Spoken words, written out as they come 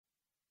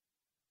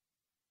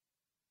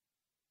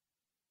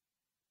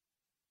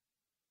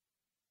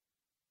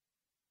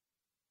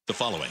The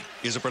following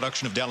is a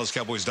production of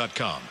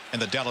DallasCowboys.com and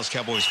the Dallas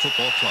Cowboys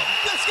Football Club.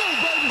 Let's go,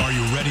 baby! Are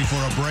you ready for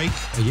a break?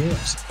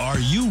 Yes. Are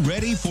you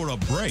ready for a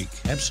break?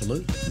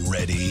 Absolutely.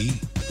 Ready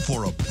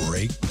for a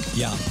break?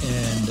 Yeah,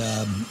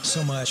 and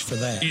so much for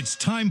that. It's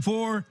time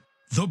for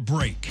The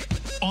Break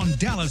on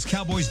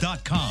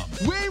DallasCowboys.com.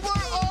 We were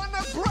on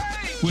a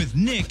break! With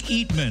Nick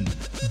Eatman,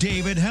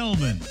 David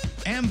Hellman,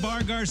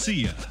 Ambar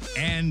Garcia,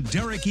 and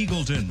Derek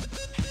Eagleton.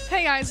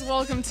 Hey guys,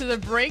 welcome to The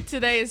Break.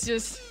 Today is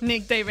just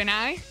Nick, Dave, and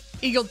I.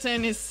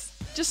 Eagleton is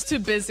just too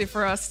busy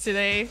for us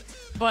today,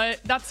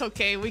 but that's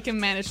okay. We can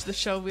manage the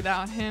show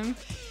without him.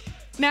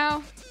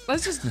 Now,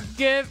 let's just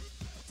give...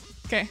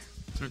 Okay.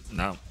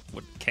 No.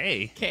 What?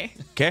 K? Okay.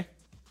 Okay.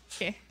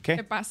 Okay. Okay.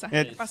 ¿Qué pasa?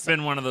 It's ¿Qué pasa?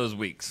 Been one of those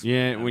weeks.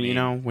 Yeah, I when mean, you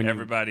know when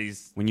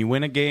everybody's when you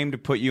win a game to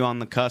put you on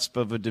the cusp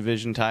of a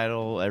division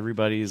title,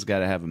 everybody's got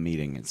to have a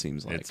meeting. It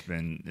seems like it's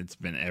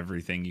been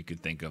everything you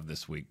could think of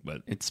this week,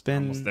 but it's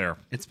been almost there.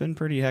 It's been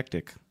pretty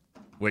hectic.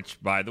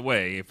 Which, by the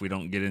way, if we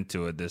don't get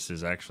into it, this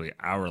is actually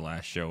our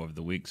last show of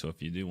the week. So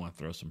if you do want to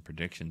throw some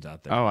predictions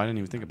out there, Oh, I didn't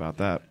even think about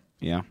that.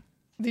 Yeah,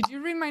 Did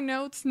you read my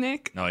notes,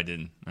 Nick? no, I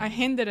didn't. I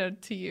handed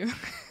it to you.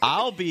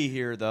 I'll be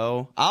here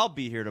though. I'll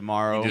be here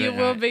tomorrow. You do You it.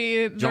 will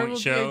be. There Joint will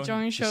be show? a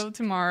joint show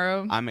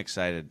tomorrow. I'm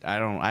excited.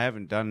 I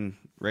haven't done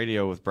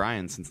radio with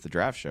Brian since the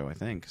draft show, I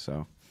think.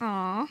 So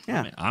Aw.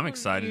 yeah. I'm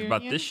excited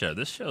about reunion. this show.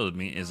 This show to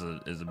me is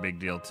a big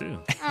deal too.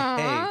 Aw,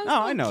 Hey, so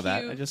I know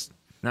that. cute. I just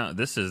No,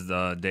 this is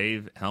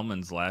Dave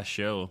Hellman's last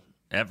show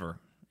ever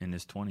in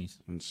his 20s.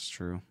 it's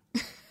true.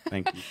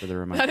 Thank you for the That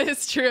reminder.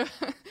 is true.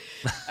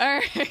 All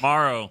right.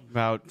 Tomorrow,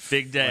 About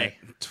big day.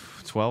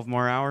 12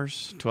 more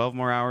hours. 12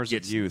 more hours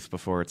Gets of youth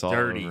before it's all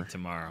dirty over.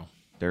 tomorrow.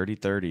 Dirty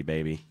 30,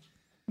 baby.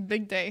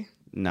 Big day.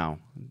 No,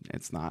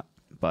 it's not.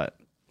 But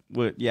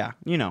yeah,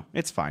 you know,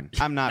 it's fine.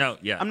 I'm not. No,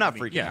 yeah, I'm not I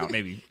mean, freaking yeah, out.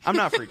 maybe. I'm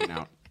not freaking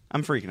out.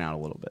 I'm freaking out a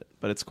little bit,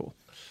 but it's cool.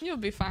 You'll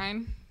be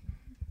fine.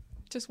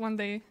 Just one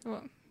day.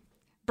 Well,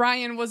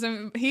 Brian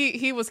wasn't.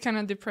 He was kind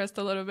of depressed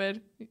a little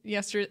bit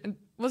yesterday.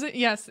 Was it?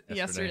 Yes,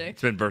 yesterday.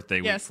 It's been birthday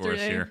week for us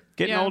Yesterday. here.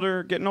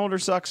 Getting older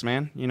sucks,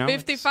 man. You know,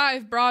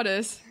 55 brought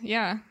us.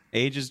 Yeah.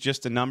 age is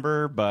just a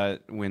number,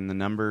 but when the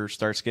number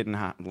starts getting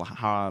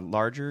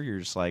larger, you're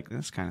just like,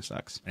 this kind of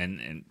sucks.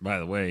 And by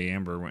the way,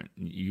 Amber,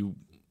 you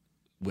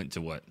went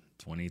to what?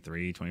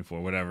 23, 24,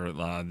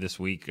 whatever, this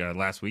week,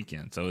 last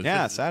weekend. So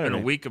it's Saturday.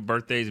 been a week of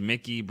birthdays.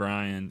 Mickey,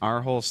 Brian,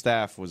 Our whole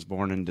staff was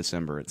born in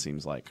December, it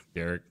seems like.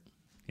 Derek.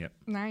 Yep.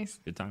 Nice.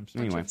 Good times.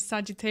 Anyway.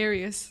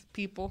 Sagittarius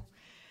people.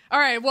 All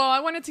right. Well,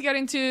 I wanted to get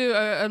into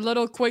a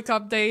little quick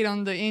update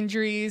on the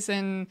injuries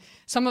and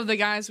some of the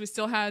guys. We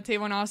still had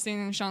Tavon Austin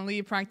and Sean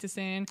Lee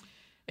practicing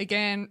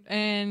again.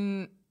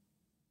 And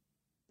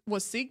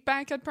was Zeke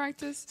back at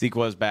practice? Zeke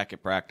was back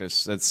at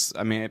practice. That's,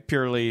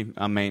 purely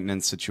a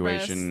maintenance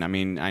situation.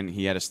 Rest.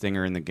 He had a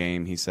stinger in the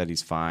game. He said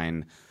he's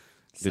fine.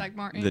 Zach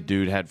Martin. The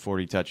dude had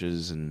 40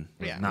 touches, and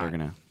Yeah. they're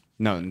gonna.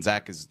 No, and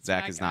Zach is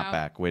not out.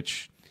 back,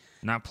 which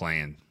Not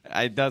playing.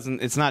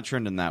 it's not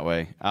trending that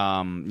way.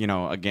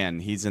 Again,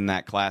 he's in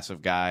that class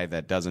of guy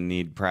that doesn't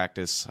need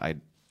practice. I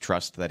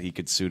trust that he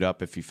could suit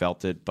up if he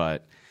felt it,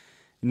 but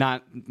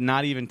not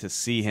even to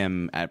see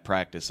him at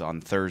practice on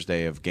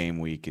Thursday of game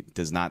week, it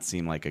does not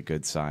seem like a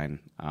good sign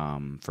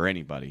for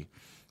anybody.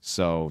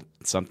 So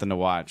something to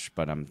watch,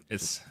 but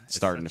it's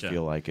starting to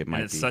feel like it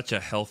might it's be. such a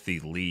healthy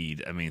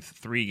lead.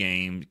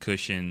 3-game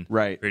cushion,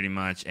 Right. pretty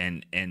much.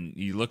 And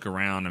you look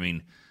around,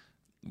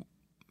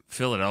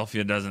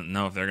 Philadelphia doesn't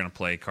know if they're going to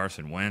play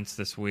Carson Wentz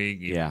this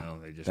week, even though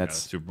they just got a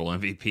Super Bowl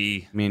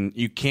MVP.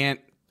 You can't.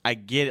 I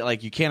get it.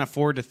 Like, you can't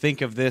afford to think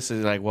of this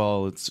as like,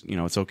 well, it's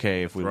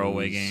okay if we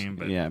Throwaway lose. game,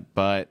 but-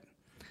 but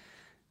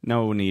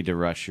no need to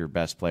rush your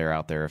best player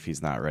out there if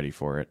he's not ready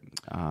for it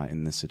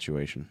in this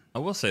situation. I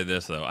will say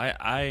this though,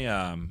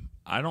 I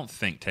don't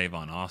think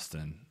Tavon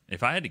Austin.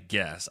 If I had to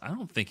guess, I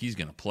don't think he's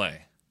going to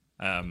play.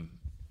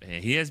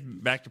 He has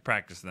back to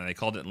practice now. They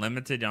called it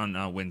limited on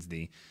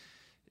Wednesday.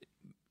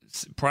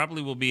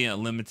 Probably will be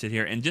limited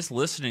here. And just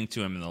listening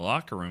to him in the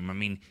locker room,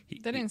 he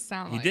Didn't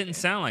sound he like didn't it.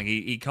 sound like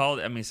he called.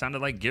 It sounded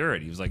like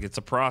Garrett. He was like, it's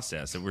a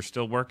process, and we're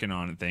still working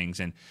on things.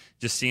 And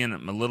just seeing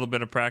him a little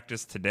bit of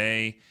practice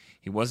today.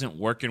 He wasn't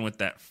working with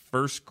that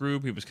first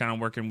group. He was kind of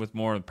working with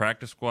more of the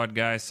practice squad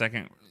guys,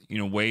 second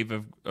wave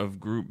of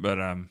group. But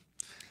And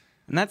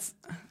that's,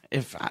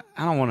 if I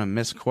don't want to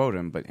misquote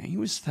him, but he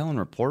was telling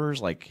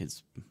reporters like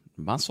his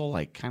muscle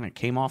like kind of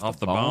came off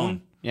the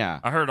bone.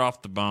 Yeah, I heard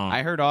off the bone.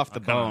 I heard off the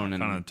bone,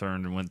 and kind and of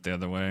turned and went the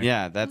other way.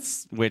 yeah,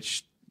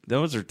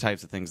 those are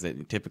types of things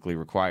that typically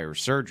require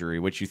surgery.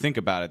 Which you think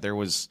about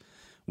it,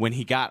 when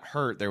he got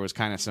hurt, there was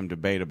kind of some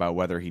debate about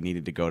whether he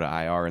needed to go to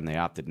IR, and they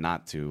opted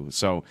not to.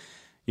 So,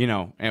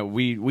 and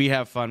we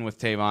have fun with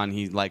Tavon.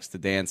 He likes to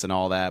dance and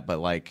all that, but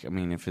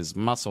if his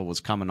muscle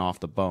was coming off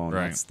the bone,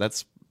 Right.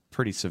 that's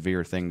pretty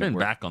severe thing. Been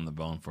back on the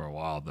bone for a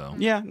while though.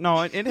 Yeah,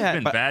 no, it had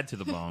Been but bad to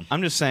the bone.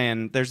 I'm just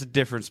saying, there's a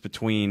difference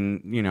between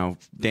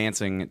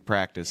dancing at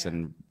practice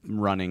and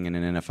running in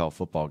an NFL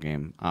football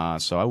game.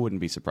 So I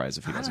wouldn't be surprised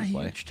if he Not a doesn't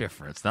play. huge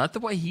difference. Not the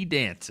way he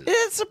dances.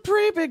 It's a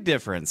pretty big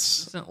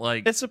difference. Isn't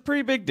like It's a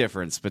pretty big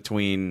difference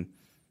between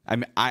I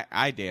mean,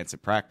 I dance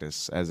at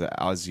practice,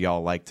 as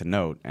y'all like to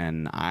note,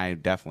 and I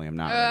definitely am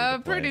not ready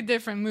to play. Pretty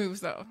different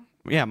moves, though.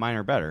 Yeah, mine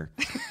are better.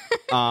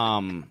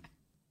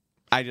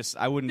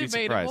 I wouldn't be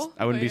surprised.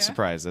 I wouldn't be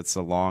surprised. That's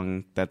a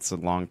long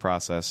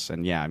process,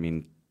 and yeah, I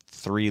mean,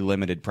 3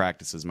 limited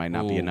practices might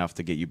not be enough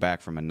to get you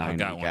back from a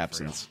 9-week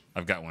absence.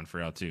 I've got one for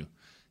y'all too.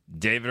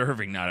 David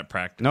Irving not at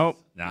practice. Nope,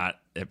 not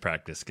at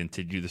practice.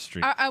 Continue the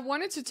streak. I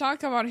wanted to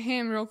talk about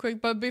him real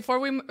quick, but before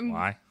we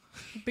why?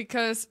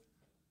 Because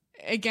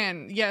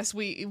again, yes,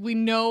 we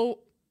know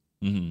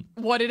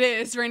what it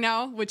is right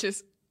now, which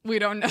is we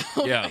don't know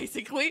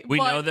basically. We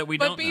know that we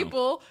don't know. But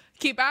people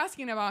keep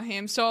asking about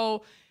him,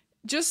 so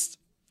just.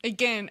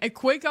 Again, a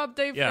quick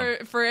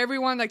update for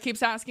everyone that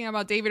keeps asking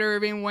about David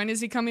Irving. When is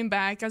he coming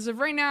back? As of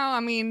right now, I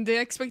mean, the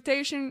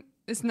expectation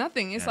is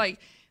nothing. It's like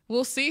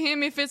we'll see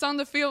him if it's on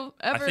the field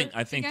ever.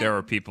 I think there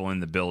are people in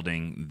the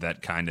building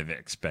that kind of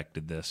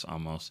expected this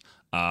almost.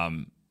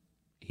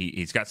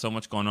 He's got so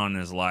much going on in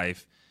his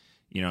life.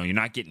 You know, you're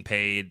not getting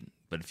paid,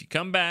 but if you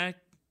come back,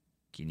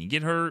 can you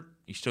get hurt?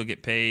 You still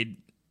get paid.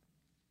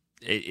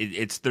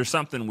 There's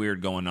something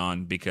weird going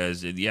on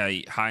because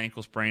high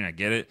ankle sprain, I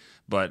get it,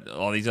 but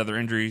all these other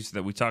injuries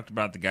that we talked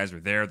about, the guys are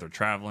there, they're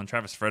traveling.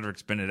 Travis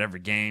Frederick's been at every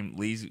game.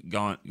 Lee's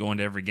going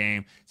to every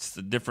game. It's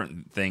a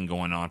different thing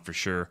going on for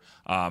sure.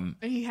 But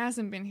he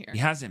hasn't been here. He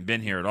hasn't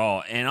been here at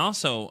all, and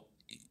also,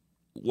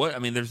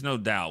 there's no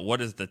doubt.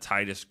 What is the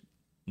tightest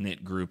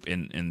knit group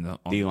in the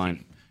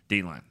D-line?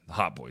 D-line, the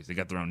Hot Boys. They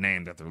got their own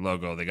name, got their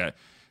logo. Do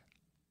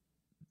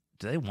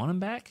they want him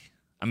back?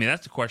 I mean,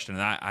 that's the question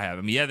that I have.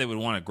 I mean, they would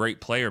want a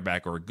great player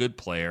back or a good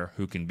player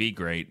who can be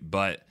great,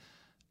 but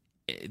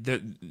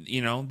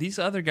these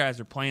other guys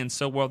are playing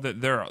so well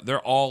that they're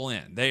all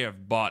in. They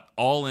have bought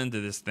all into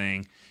this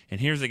thing,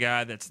 and here's a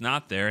guy that's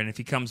not there. And if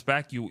he comes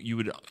back, you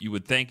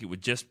would think it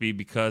would just be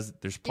because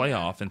there's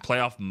playoff and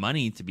playoff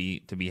money to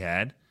be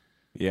had.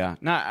 Yeah,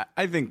 no,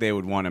 I think they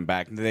would want him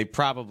back. They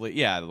probably,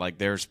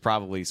 there's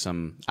probably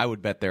some. I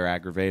would bet they're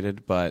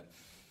aggravated, but.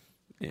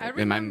 I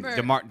remember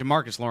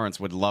DeMarcus Lawrence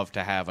would love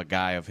to have a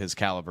guy of his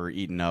caliber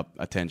eating up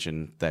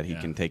attention that he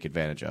can take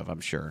advantage of,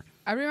 I'm sure.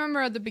 I remember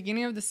at the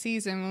beginning of the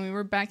season when we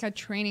were back at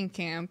training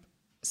camp,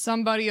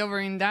 somebody over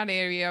in that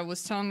area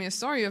was telling me a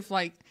story of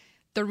like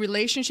the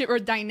relationship or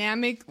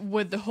dynamic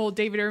with the whole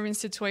David Irving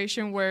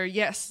situation where,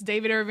 yes,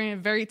 David Irving, a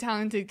very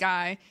talented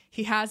guy,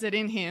 he has it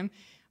in him.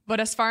 But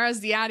as far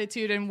as the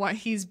attitude and what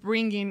he's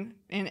bringing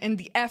and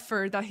the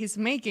effort that he's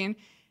making,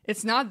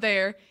 it's not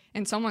there.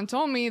 And someone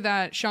told me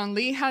that Sean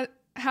Lee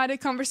had a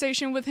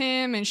conversation with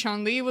him, and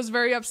Sean Lee was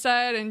very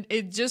upset, and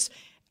it just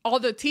all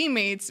the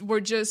teammates were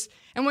just.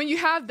 And when you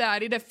have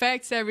that, it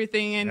affects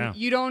everything, and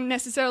you don't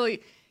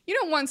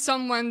want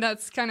someone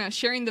that's kind of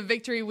sharing the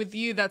victory with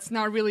you that's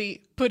not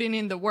really putting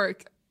in the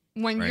work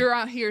when you're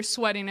out here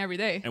sweating every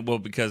day. And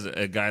because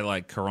a guy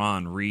like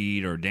Karan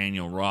Reed or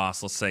Daniel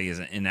Ross, let's say, is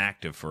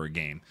inactive for a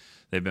game.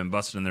 They've been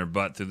busting their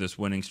butt through this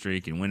winning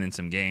streak and winning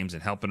some games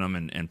and helping them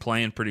and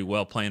playing pretty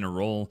well, playing a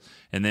role.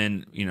 And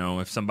then,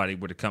 if somebody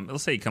were to come,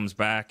 let's say he comes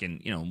back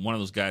and, one of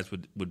those guys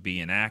would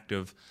be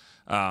inactive.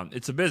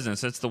 It's a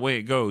business. That's the way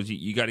it goes.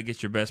 You got to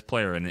get your best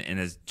player. And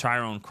as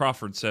Tyrone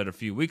Crawford said a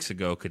few weeks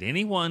ago, could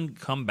anyone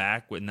come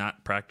back with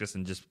not practice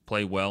and just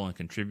play well and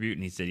contribute?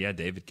 And he said, yeah,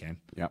 David can.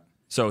 Yep.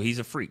 So he's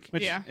a freak.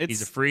 Yeah.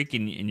 He's a freak,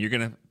 and you're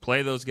going to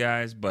play those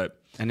guys, but...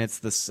 And it's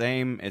the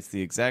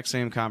exact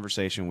same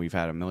conversation we've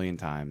had a million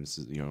times.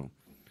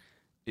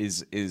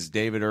 Is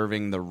David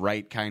Irving the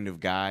right kind of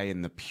guy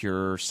in the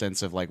pure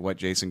sense of like what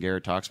Jason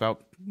Garrett talks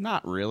about?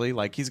 Not really.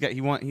 Like he's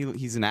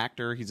an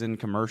actor. He's in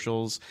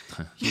commercials.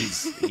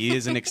 He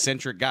is an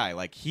eccentric guy.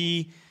 Like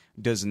he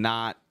does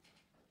not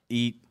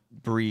eat,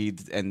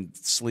 breathe, and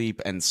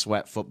sleep and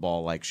sweat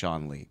football like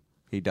Sean Lee.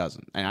 He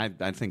doesn't, and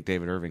I think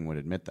David Irving would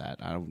admit that.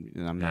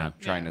 I'm not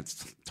trying to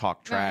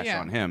talk trash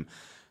on him,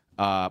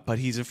 but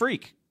he's a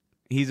freak.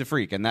 He's a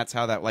freak, and that's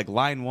how that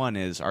line one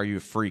is. Are you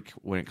a freak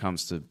when it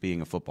comes to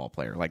being a football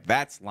player? Like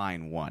that's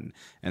line one,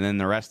 and then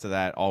the rest of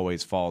that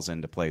always falls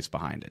into place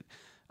behind it.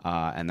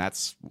 And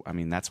that's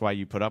why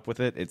you put up with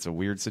it. It's a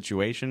weird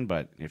situation,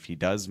 but if he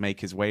does make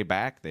his way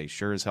back, they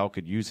sure as hell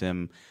could use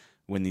him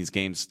when these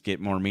games get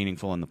more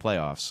meaningful in the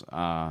playoffs.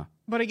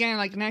 But again,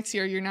 like next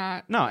year, you're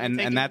not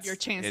and that's your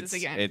chances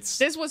again.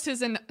 This was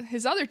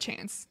his other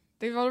chance.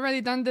 They've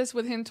already done this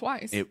with him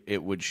twice.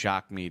 It would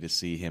shock me to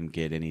see him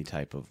get any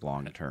type of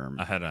long-term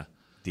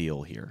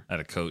deal here. I had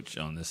a coach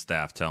on this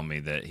staff tell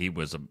me that he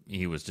was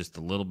just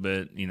a little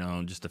bit,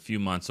 just a few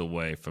months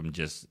away from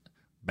just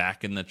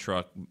back in the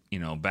truck,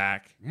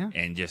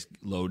 and just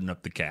loading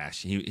up the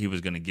cash. He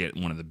was going to get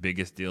one of the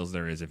biggest deals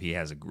there is if he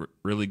has a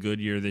really good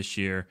year this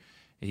year.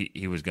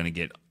 He was going to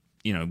get,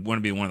 want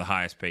to be one of the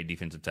highest paid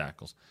defensive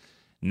tackles.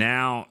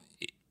 Now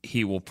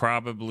he will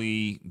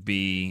probably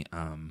be,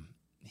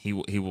 he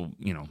will,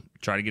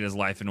 try to get his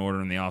life in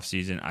order in the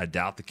offseason. I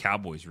doubt the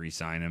Cowboys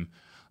re-sign him,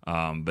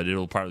 but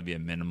it'll probably be a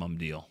minimum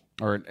deal.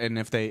 And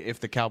if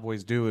the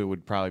Cowboys do, it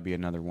would probably be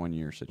another 1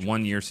 year situation.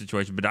 1 year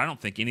situation, but I don't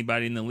think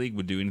anybody in the league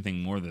would do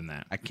anything more than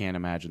that. I can't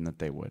imagine that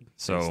they would.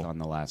 So based on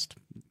the last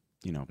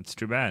It's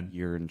too bad.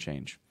 year and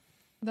change.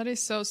 That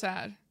is so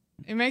sad.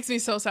 It makes me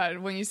so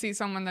sad when you see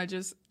someone that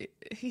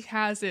he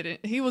has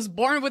it. He was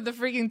born with the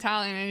freaking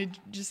talent and he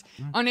just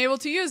unable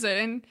to use it.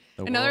 And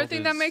another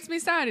thing that makes me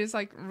sad is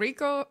like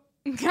Rico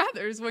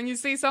Gathers. When you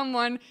see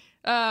someone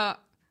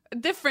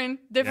different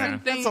thing,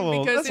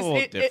 because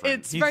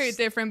it's very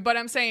different. But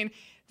I'm saying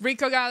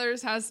Rico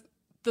Gathers has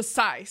the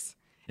size.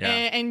 Yeah.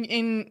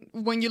 And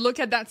when you look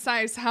at that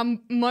size, how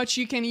much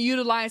you can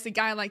utilize a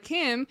guy like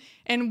him.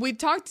 And we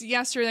talked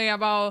yesterday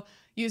about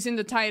using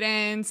the tight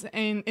ends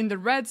in the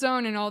red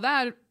zone and all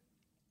that.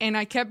 And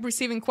I kept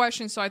receiving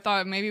questions, so I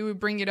thought maybe we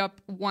bring it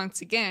up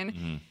once again.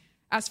 Mm-hmm.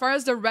 As far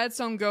as the red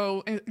zone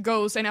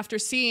goes, and after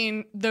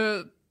seeing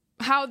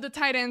how the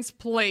tight ends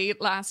played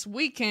last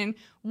weekend,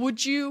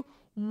 would you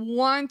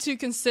want to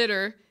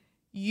consider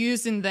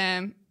using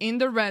them in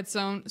the red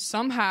zone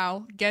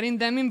somehow, getting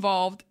them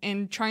involved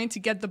and trying to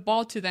get the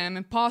ball to them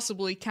and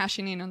possibly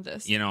cashing in on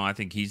this? I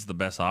think he's the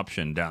best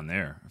option down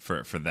there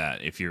for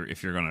that. If you're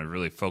going to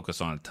really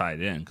focus on a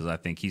tight end, because I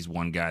think he's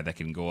one guy that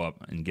can go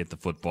up and get the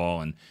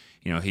football, and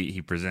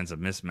he presents a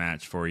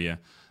mismatch for you.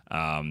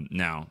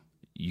 Now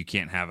you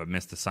can't have a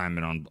missed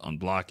assignment on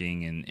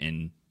blocking,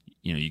 and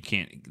you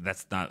can't.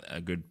 That's not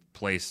a good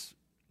place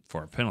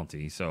for a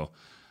penalty. So,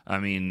 I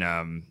mean.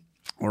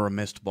 Or a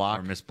missed block.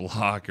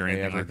 Or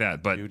anything like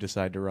that. But you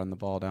decide to run the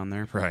ball down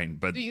there. Right.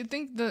 But do you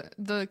think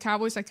the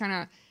Cowboys are kind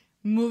of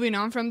moving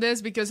on from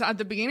this? Because at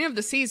the beginning of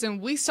the season,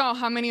 we saw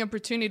how many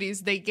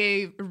opportunities they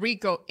gave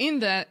Rico in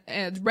the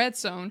red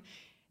zone,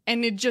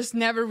 and it just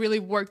never really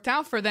worked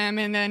out for them.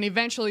 And then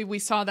eventually we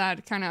saw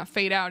that kind of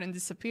fade out and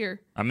disappear.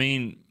 I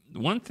mean,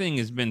 one thing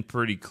has been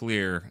pretty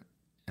clear,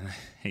 and I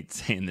hate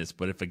saying this,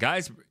 but if a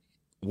guy's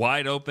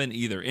wide open,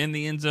 either in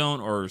the end zone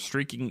or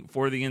streaking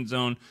for the end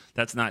zone,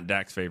 that's not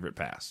Dak's favorite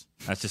pass.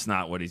 That's just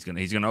not what he's going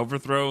to. He's going to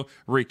overthrow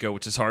Rico,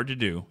 which is hard to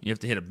do. You have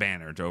to hit a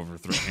banner to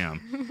overthrow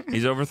him.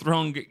 He's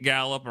overthrown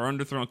Gallup or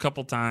underthrown a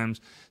couple times.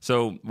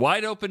 So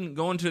wide open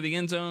going to the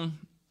end zone,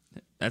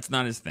 that's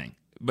not his thing.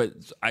 But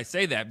I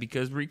say that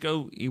because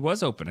Rico, he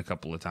was open a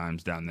couple of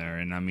times down there.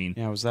 And I mean.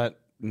 Yeah, was that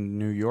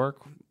New York,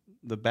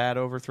 the bad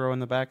overthrow in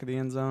the back of the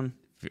end zone?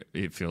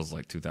 It feels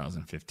like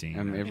 2015.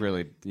 I mean, it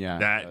really,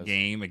 that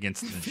game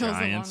against the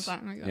Giants. A long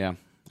time ago. Yeah,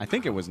 I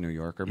think it was New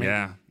York, or maybe.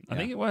 I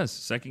think it was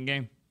second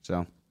game.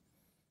 So,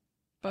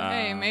 but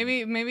hey,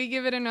 maybe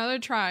give it another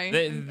try.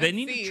 They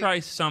need to try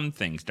some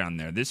things down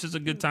there. This is a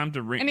good time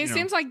to ring. And it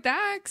seems like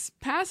Dak's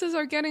passes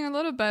are getting a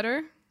little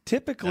better.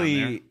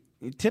 Typically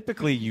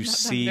you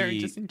see there,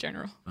 just in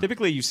general.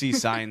 Typically, you see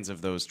signs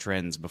of those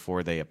trends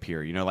before they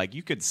appear. Like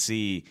you could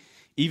see.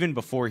 Even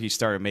before he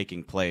started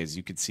making plays,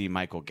 you could see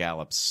Michael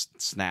Gallup's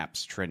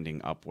snaps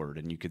trending upward,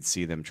 and you could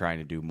see them trying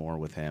to do more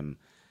with him.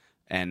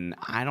 And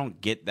I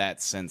don't get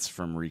that sense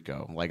from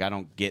Rico. Like, I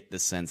don't get the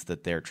sense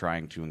that they're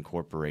trying to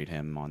incorporate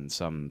him on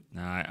some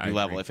new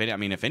level. If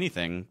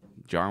anything,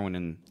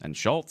 Jarwin and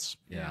Schultz.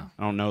 Yeah,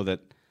 I don't know that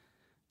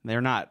they're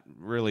not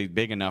really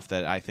big enough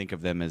that I think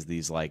of them as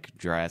these like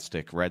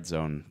drastic red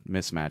zone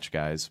mismatch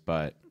guys.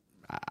 But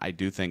I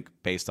do think,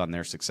 based on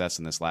their success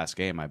in this last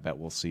game, I bet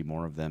we'll see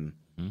more of them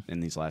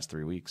in these last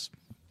 3 weeks.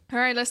 All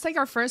right, let's take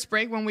our first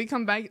break. When we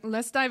come back,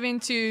 let's dive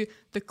into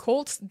the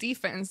Colts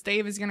defense.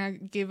 Dave is going to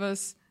give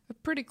us a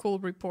pretty cool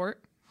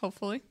report,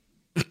 hopefully.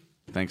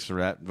 Thanks for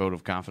that vote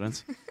of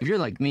confidence. If you're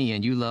like me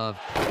and you love...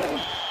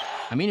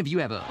 if you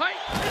have a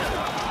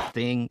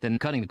thing, then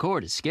cutting the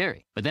cord is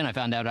scary. But then I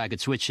found out I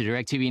could switch to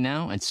DirecTV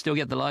Now and still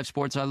get the live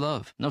sports I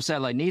love. No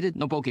satellite needed,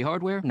 no bulky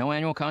hardware, no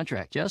annual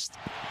contract, just...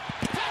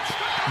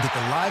 Get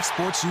the live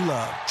sports you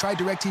love. Try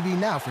DirecTV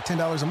Now for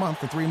 $10 a month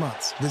for 3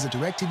 months. Visit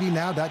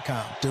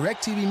DirecTVNow.com.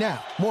 DirecTV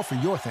Now. More for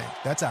your thing.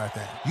 That's our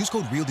thing. Use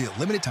code REALDEAL.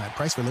 Limited time.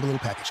 Price for a little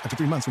package. After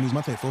 3 months, renews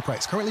monthly at full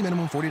price. Currently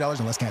minimum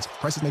 $40 unless canceled.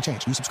 Prices may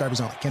change. New subscribers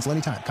only. Cancel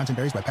anytime. Content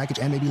varies by package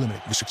and may be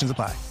limited. Restrictions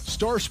apply.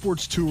 Star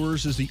Sports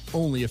Tours is the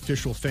only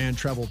official fan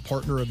travel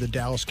partner of the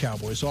Dallas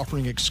Cowboys,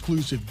 offering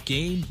exclusive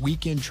game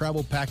weekend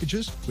travel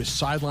packages with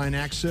sideline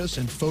access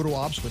and photo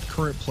ops with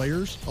current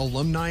players,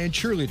 alumni, and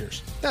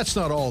cheerleaders. That's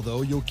not all,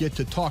 though. You'll get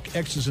to talk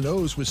X's and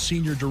O's with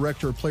Senior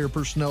Director of Player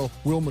Personnel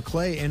Will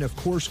McClay, and of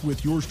course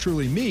with yours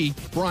truly, me,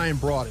 Brian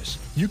Broaddus.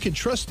 You can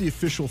trust the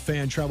official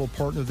fan travel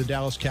partner of the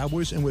Dallas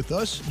Cowboys, and with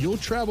us, you'll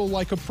travel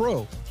like a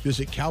pro.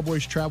 Visit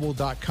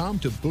cowboystravel.com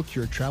to book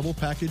your travel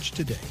package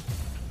today.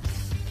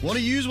 Want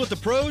to use what the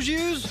pros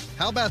use?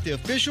 How about the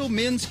official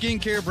men's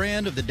skincare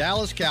brand of the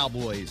Dallas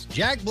Cowboys,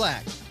 Jack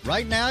Black?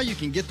 Right now, you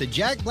can get the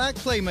Jack Black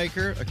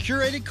Playmaker, a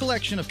curated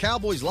collection of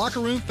Cowboys locker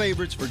room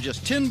favorites for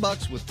just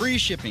 $10 with free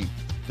shipping.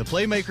 The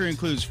Playmaker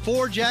includes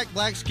 4 Jack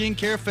Black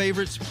skincare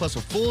favorites, plus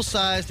a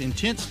full-sized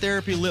Intense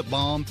Therapy lip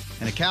balm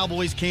and a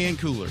Cowboys can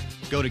cooler.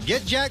 Go to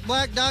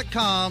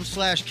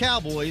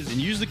getjackblack.com/Cowboys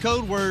and use the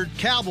code word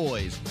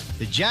Cowboys.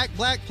 The Jack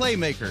Black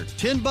Playmaker,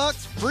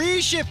 $10,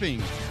 free shipping.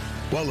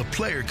 While a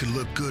player can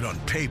look good on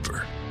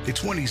paper,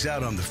 it's when he's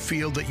out on the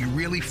field that you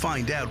really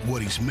find out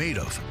what he's made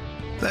of.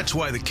 That's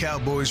why the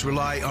Cowboys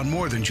rely on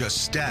more than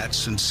just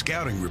stats and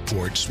scouting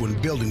reports when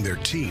building their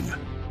team.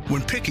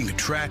 When picking a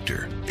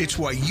tractor, it's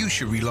why you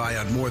should rely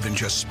on more than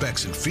just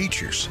specs and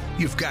features.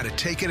 You've got to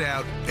take it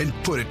out and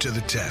put it to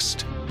the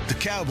test. The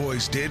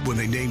Cowboys did when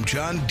they named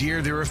John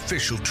Deere their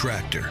official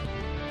tractor.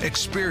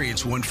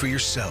 Experience one for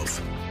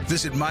yourself.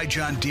 Visit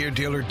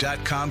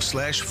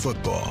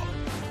myjohndeeredealer.com/football.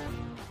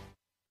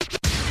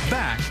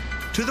 Back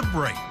to the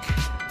break.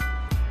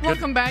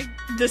 Welcome back.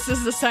 This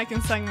is the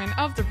second segment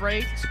of the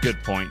break. It's a good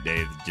point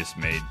Dave just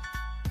made.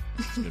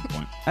 Good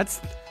point.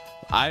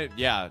 I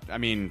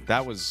mean,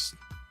 that was...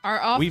 Our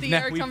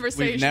off-the-air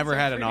conversations. We've never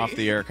had an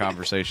off-the-air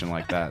conversation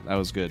like that. That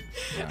was good.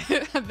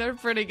 Yeah. They're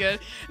pretty good.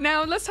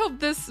 Now, let's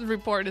hope this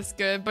report is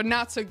good, but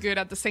not so good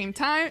at the same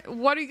time.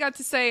 What do you got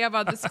to say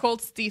about this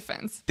Colts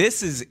defense?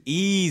 This is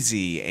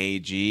easy,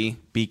 AG,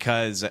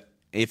 because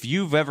if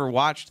you've ever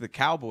watched the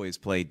Cowboys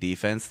play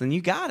defense, then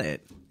you got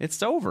it.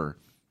 It's over.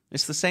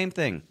 It's the same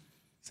thing.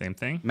 Same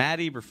thing? Matt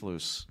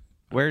Eberflus.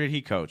 Where did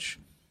he coach?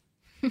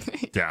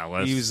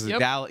 Dallas. He was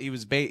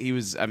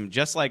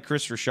just like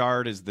Chris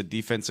Richard is the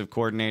defensive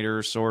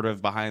coordinator, sort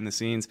of behind the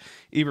scenes.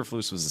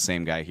 Eberflus was the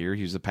same guy here.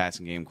 He was the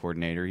passing game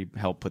coordinator. He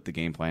helped put the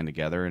game plan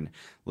together and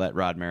let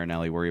Rod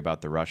Marinelli worry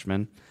about the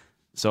rushmen.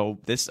 So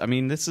this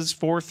is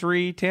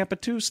 4-3 Tampa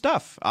 2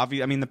 stuff.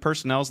 The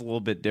personnel's a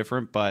little bit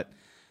different, but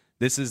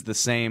this is the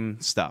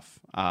same stuff.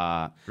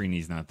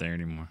 Freeney's not there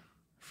anymore.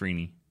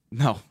 Freeney.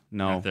 No.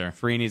 Not there.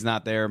 Freeney's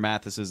not there.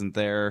 Mathis isn't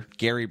there.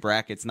 Gary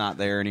Brackett's not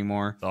there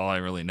anymore. That's all I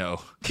really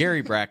know.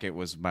 Gary Brackett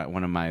was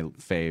one of my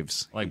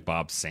faves. Like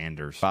Bob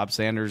Sanders. Bob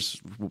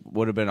Sanders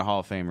would have been a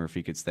Hall of Famer if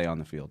he could stay on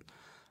the field.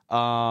 You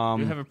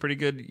have a pretty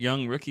good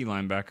young rookie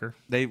linebacker.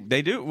 They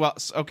do. Well,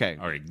 okay.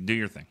 All right, do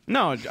your thing.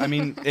 No, I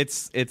mean,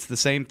 it's the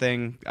same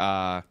thing.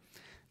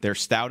 They're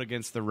stout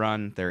against the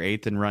run. They're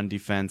 8th in run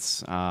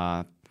defense.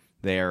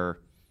 They're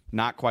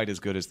not quite as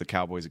good as the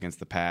Cowboys against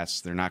the pass.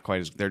 They're not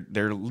quite as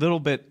they're a little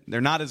bit. They're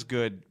not as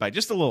good by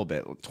just a little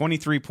bit.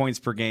 23 points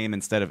per game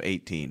instead of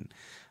 18.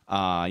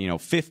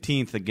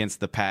 15th against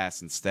the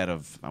pass instead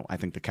of, I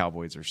think the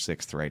Cowboys are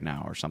 6th right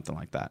now or something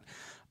like that.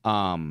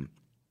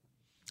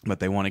 But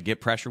they want to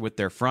get pressure with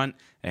their front.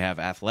 They have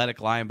athletic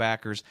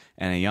linebackers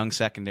and a young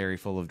secondary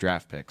full of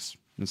draft picks. Does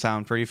that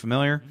sound pretty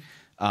familiar?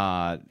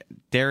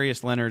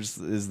 Darius Leonard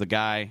is the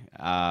guy.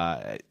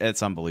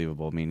 It's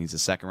unbelievable. I mean, he's a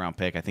second-round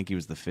pick. I think he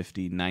was the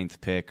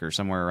 59th pick or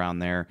somewhere around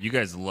there. You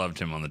guys loved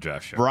him on the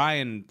draft show.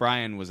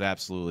 Brian was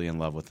absolutely in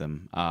love with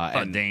him.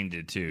 And Dane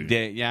did too.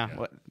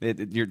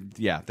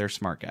 They're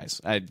smart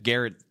guys.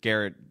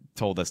 Garrett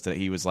told us that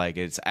he was like,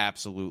 it's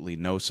absolutely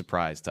no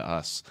surprise to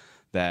us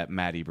that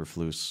Matt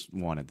Eberflus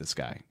wanted this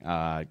guy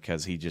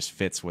because he just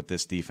fits what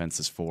this defense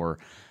is for.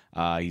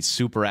 He's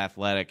super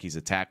athletic. He's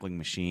a tackling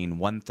machine.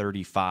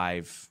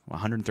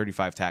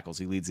 135 tackles.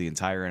 He leads the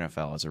entire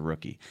NFL as a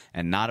rookie,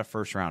 and not a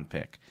first-round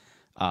pick.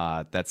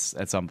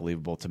 That's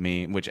unbelievable to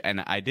me.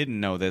 And I didn't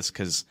know this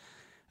because,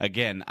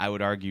 again, I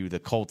would argue the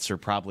Colts are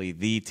probably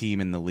the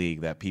team in the league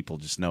that people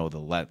just know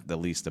the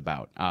least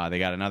about. They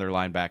got another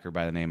linebacker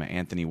by the name of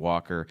Anthony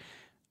Walker.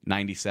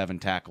 97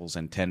 tackles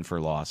and 10 for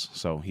loss.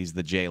 So he's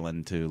the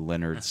Jalen to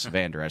Leonard's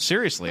Vander Esch.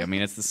 Seriously, I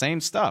mean, it's the same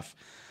stuff.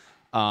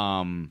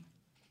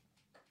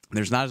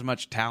 There's not as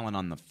much talent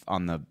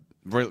on the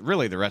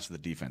really the rest of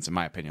the defense, in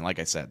my opinion. Like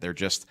I said, they're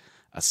just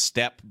a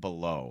step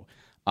below.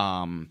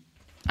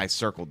 I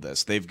circled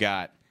this. They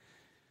got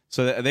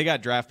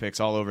draft picks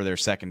all over their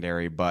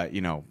secondary, but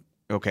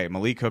okay,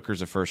 Malik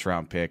Hooker's a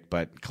first-round pick,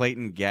 but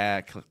Clayton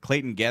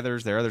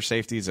Geathers, their other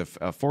safety, is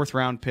a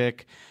fourth-round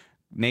pick.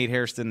 Nate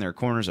Hairston, their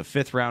corner's a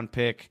fifth-round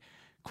pick.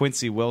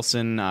 Quincy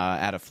Wilson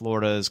out of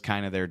Florida is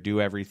kind of their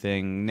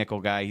do-everything nickel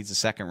guy. He's a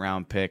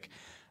second-round pick.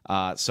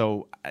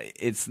 So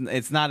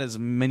it's not as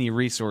many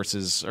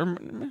resources.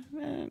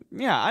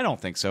 I don't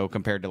think so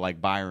compared to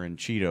like Byron,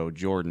 Cheeto,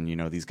 Jordan,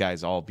 these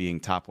guys all being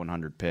top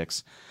 100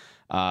 picks.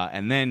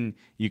 And then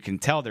you can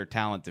tell they're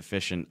talent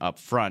deficient up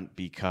front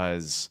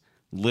because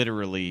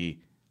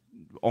literally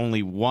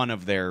only one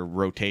of their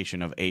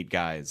rotation of 8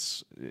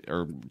 guys,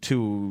 or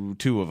two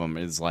of them,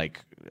 is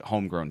like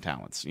homegrown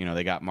talents.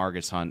 They got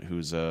Margus Hunt,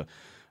 who's a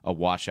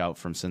washout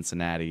from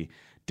Cincinnati.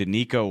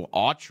 Danico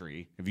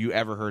Autry. Have you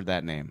ever heard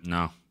that name?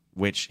 No.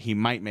 Which he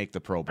might make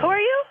the Pro Bowl. Who are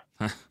you?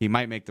 He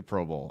might make the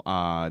Pro Bowl.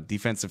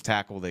 Defensive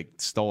tackle. They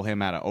stole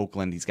him out of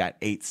Oakland. He's got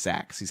 8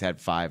 sacks. He's had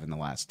 5 in the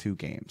last 2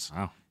 games.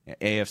 Wow.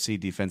 AFC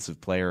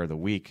Defensive Player of the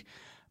Week.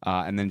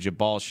 And then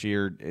Jabal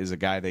Sheard is a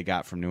guy they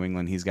got from New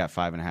England. He's got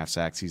 5.5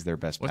 sacks. He's their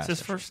best What's passer.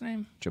 his first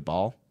name?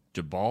 Jabal.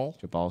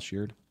 Jabal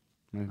Sheard.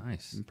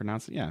 Nice. You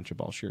pronounce it? Yeah,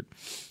 Jabal Sheard.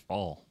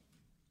 Ball.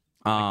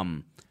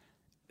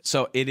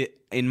 So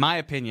it, in my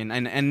opinion,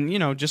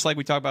 and just like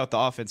we talked about the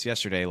offense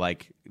yesterday,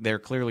 like they're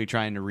clearly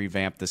trying to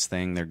revamp this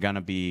thing. They're going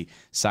to be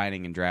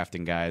signing and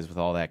drafting guys with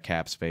all that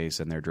cap space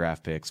and their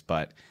draft picks,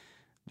 but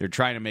they're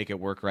trying to make it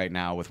work right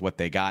now with what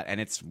they got, and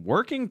it's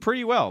working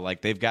pretty well.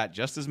 Like they've got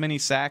just as many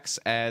sacks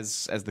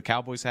as the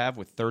Cowboys have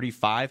with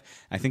 35.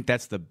 I think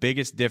that's the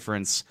biggest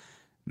difference.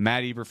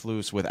 Matt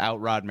Eberflus, without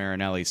Rod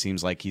Marinelli,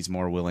 seems like he's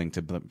more willing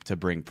to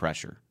bring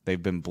pressure.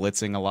 They've been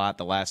blitzing a lot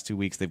the last 2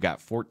 weeks. They've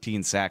got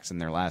 14 sacks in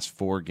their last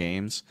 4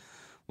 games.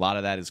 A lot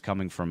of that is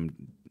coming from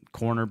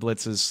corner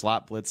blitzes,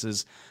 slot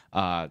blitzes.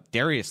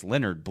 Darius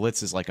Leonard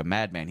blitzes like a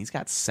madman. He's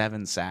got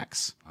 7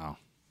 sacks. Wow.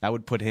 That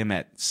would put him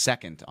at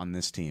second on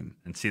this team.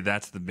 And see,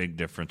 that's the big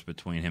difference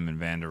between him and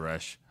Van Der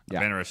Esch. Yeah.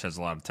 Van Der Esch has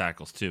a lot of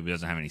tackles too, but he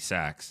doesn't have any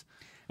sacks.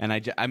 And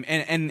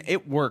and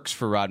it works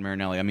for Rod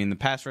Marinelli. I mean, the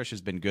pass rush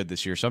has been good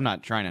this year, so I'm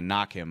not trying to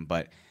knock him,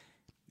 but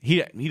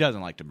he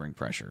doesn't like to bring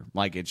pressure.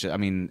 Like it's, I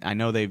mean, I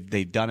know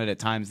they've done it at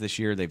times this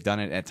year, they've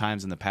done it at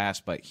times in the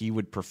past, but he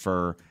would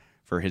prefer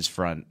for his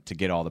front to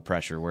get all the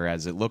pressure.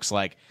 Whereas it looks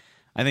like,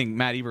 I think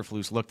Matt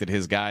Eberflus looked at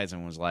his guys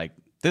and was like,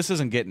 this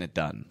isn't getting it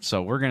done,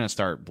 so we're going to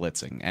start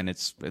blitzing, and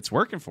it's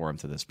working for him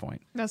to this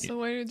point. That's the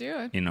way to do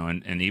it. You know,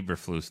 and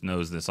Eberflus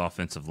knows this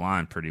offensive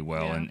line pretty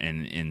well, Yeah.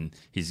 and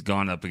he's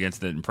gone up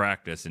against it in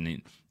practice, and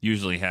he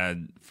usually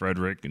had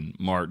Frederick and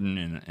Martin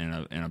and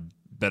a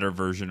better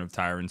version of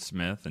Tyron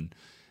Smith, and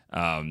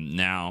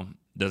now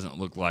doesn't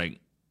look like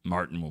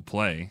Martin will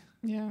play.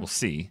 Yeah. We'll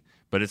see.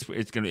 But it's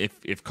going to,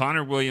 if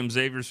Connor Williams,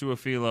 Xavier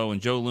Suafilo,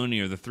 and Joe Looney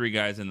are the 3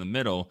 guys in the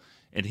middle,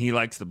 and he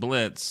likes the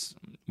blitz,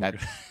 we're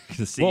going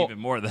to see even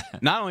more of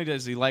that. Not only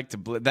does he like to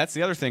blitz, that's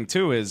the other thing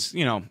too. Is,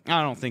 you know,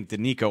 I don't think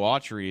Danico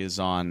Autry is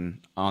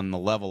on the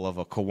level of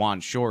a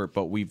Kawan Short,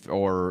 but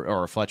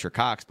or a Fletcher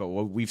Cox, but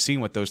we've seen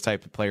what those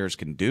type of players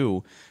can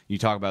do. You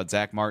talk about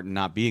Zach Martin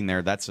not being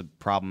there, that's a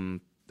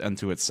problem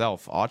unto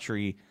itself.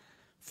 Autry.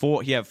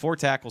 He had 4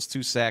 tackles,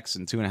 2 sacks,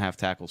 and 2.5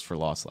 tackles for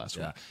loss last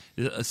week.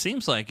 It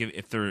seems like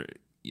if they're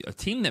a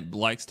team that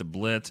likes to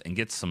blitz and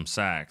gets some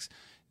sacks,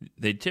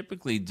 they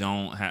typically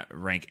don't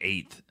rank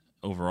 8th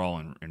overall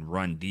in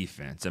run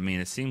defense. I mean,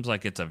 it seems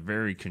like it's a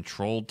very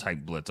controlled type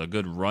blitz, a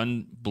good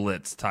run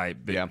blitz type,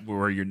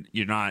 where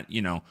you're not,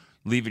 you know,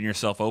 leaving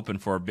yourself open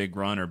for a big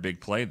run or big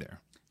play there.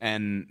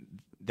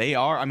 And they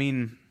are. I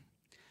mean,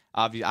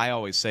 I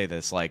always say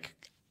this, like,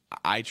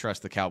 I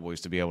trust the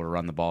Cowboys to be able to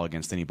run the ball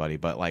against anybody,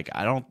 but like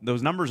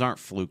those numbers aren't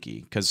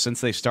fluky, because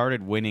since they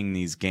started winning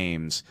these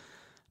games,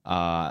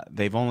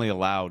 they've only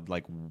allowed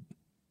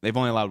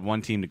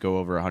one team to go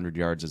over 100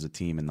 yards as a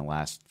team in the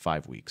last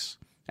 5 weeks.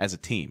 As a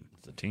team.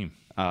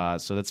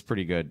 So that's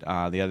pretty good.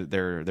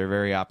 They're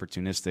very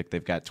opportunistic.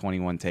 They've got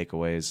 21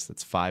 takeaways.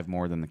 That's 5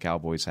 more than the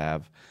Cowboys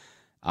have.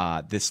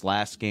 This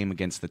last game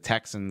against the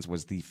Texans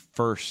was the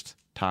first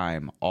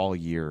time all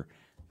year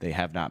they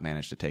have not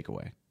managed to take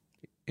away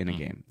in a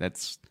game.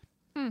 That's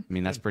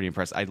pretty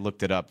impressive. I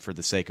looked it up for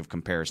the sake of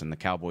comparison. The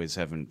Cowboys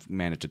haven't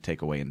managed to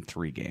take away in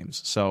 3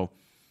 games. So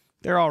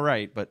they're all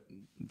right, but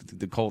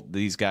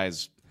these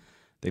guys,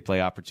 they play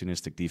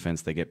opportunistic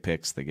defense. They get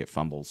picks. They get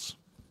fumbles.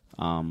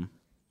 And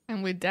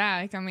with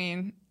Dak, I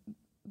mean,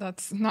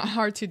 that's not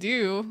hard to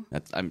do.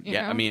 I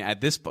mean, at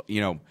this point,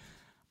 you know,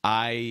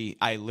 I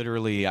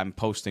literally, I'm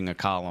posting a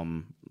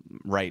column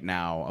right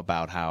now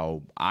about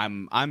how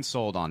I'm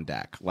sold on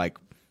Dak. Like,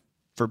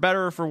 for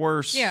better or for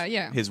worse,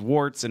 his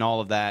warts and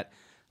all of that,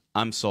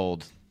 I'm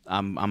sold.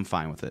 I'm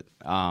fine with it.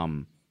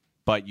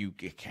 But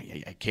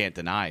I can't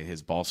deny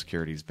his ball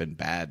security has been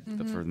bad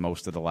for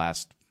most of the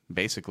last,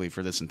 basically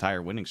for this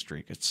entire winning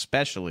streak,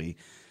 especially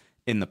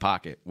in the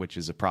pocket, which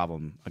is a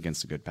problem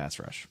against a good pass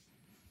rush.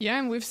 Yeah,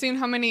 and we've seen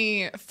how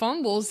many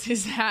fumbles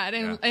he's had,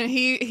 and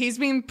he's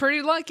been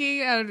pretty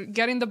lucky at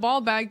getting the ball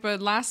back.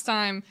 But last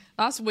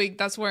week,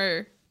 that's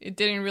where it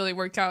didn't really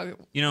work out.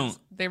 You know,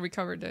 they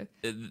recovered it.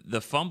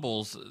 The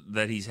fumbles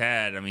that he's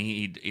had, I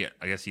mean,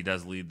 I guess he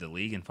does lead the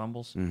league in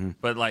fumbles,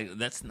 but like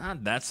that's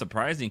not that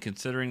surprising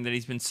considering that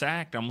he's been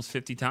sacked almost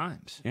 50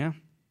 times. Yeah,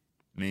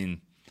 I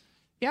mean.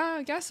 Yeah,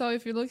 I guess so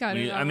if you look at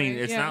it. I mean,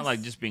 it's not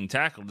like just being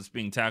tackled. It's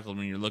being tackled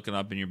when you're looking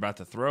up and you're about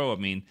to throw. I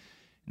mean,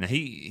 now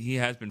he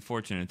has been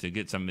fortunate to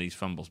get some of these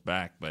fumbles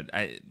back, but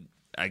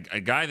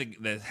a guy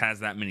that has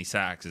that many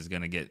sacks is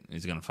going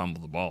to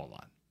fumble the ball a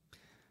lot.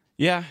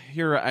 Yeah,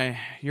 you're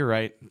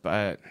right,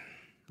 but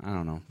I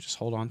don't know. Just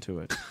hold on to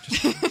it.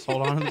 Just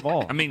hold on to the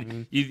ball. I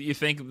mean, you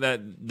think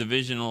that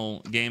divisional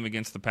game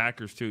against the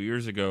Packers 2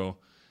 years ago,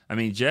 I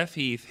mean, Jeff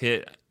Heath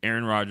hit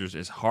Aaron Rodgers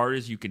as hard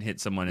as you can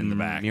hit someone in the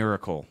back.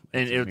 Miracle.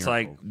 And it's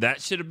like,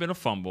 that should have been a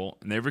fumble,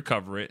 and they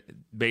recover it.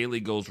 Bailey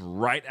goes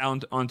right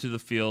out onto the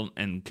field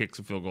and kicks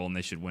a field goal, and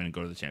they should win and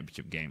go to the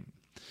championship game.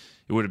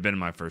 It would have been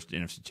my first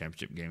NFC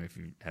championship game if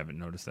you haven't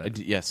noticed that.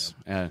 Yes.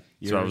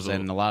 So I was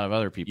and a lot of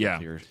other people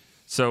here.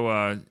 So,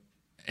 and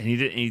he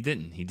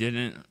didn't. He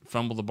didn't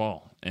fumble the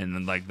ball. And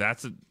then, like,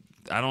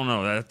 I don't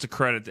know. That's a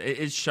credit.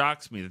 It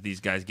shocks me that these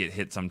guys get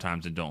hit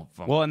sometimes and don't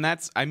fumble. Well, and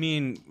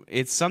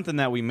it's something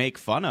that we make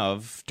fun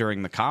of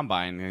during the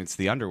combine. It's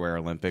the underwear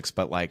Olympics,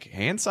 but like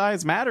hand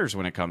size matters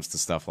when it comes to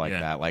stuff like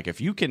that. Like if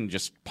you can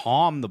just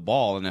palm the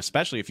ball, and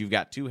especially if you've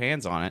got 2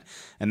 hands on it,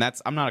 and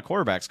I'm not a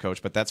quarterback's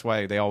coach, but that's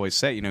why they always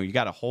say, you know, you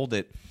got to hold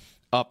it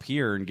up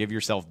here and give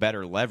yourself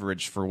better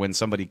leverage for when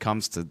somebody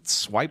comes to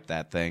swipe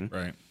that thing.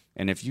 Right.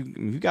 And if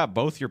you got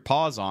both your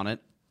paws on it,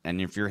 and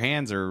if your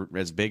hands are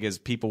as big as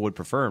people would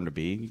prefer them to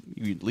be,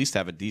 you at least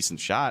have a decent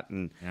shot.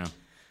 And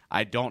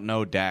I don't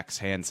know Dak's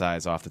hand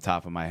size off the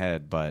top of my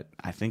head, but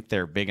I think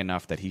they're big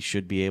enough that he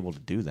should be able to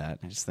do that.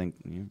 I just think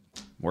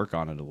work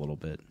on it a little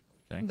bit.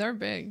 Okay. They're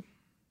big.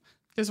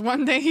 Because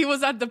one day he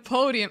was at the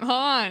podium. Hold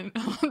on.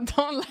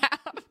 Don't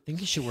laugh. I think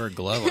he should wear a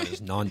glove on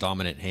his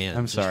non-dominant hand.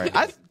 I'm sorry.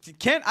 I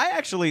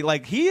actually,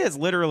 like, he has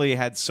literally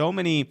had so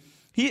many.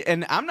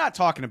 And I'm not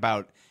talking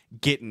about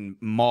getting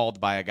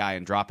mauled by a guy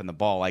and dropping the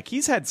ball. Like,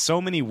 he's had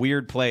so many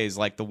weird plays,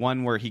 like the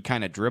one where he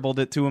kind of dribbled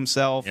it to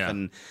himself. Yeah.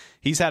 And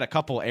he's had a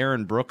couple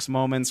Aaron Brooks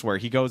moments where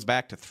he goes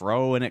back to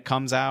throw and it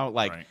comes out.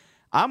 Like, right.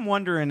 I'm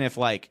wondering if,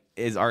 like,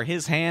 are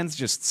his hands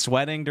just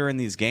sweating during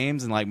these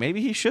games? And, like,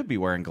 maybe he should be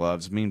wearing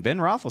gloves. I mean, Ben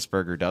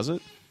Roethlisberger does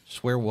it.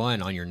 Just wear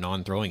one on your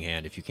non-throwing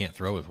hand if you can't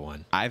throw with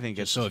one. I think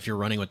it's so if you're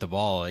running with the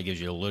ball, it gives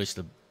you a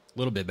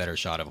little bit better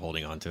shot of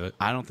holding on to it.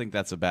 I don't think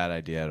that's a bad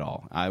idea at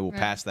all. I will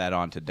pass that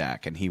on to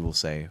Dak, and he will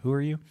say, "Who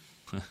are you?"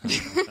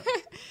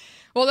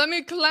 Well, let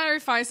me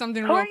clarify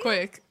something real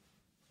quick.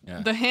 Yeah.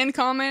 The hand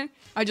comment,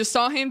 I just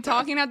saw him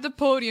talking at the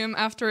podium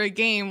after a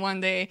game one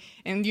day,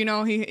 and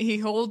he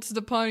holds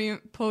the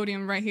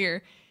podium right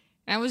here.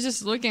 And I was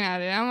just looking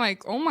at it. I'm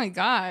like, oh my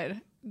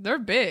God. They're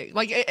big.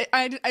 Like,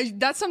 I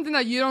that's something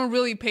that you don't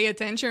really pay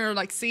attention or,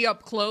 like, see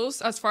up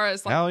close as far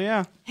as, like, hell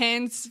yeah,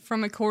 hands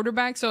from a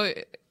quarterback. So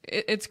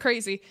it's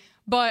crazy.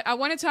 But I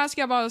wanted to ask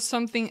you about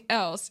something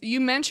else. You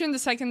mentioned the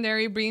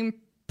secondary being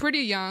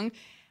pretty young.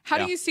 How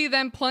do you see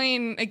them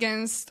playing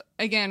against,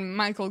 again,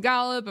 Michael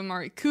Gallup,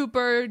 Amari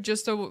Cooper,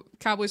 just the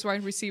Cowboys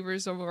wide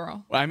receivers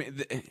overall? Well, I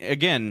mean,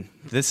 again,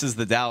 this is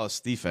the Dallas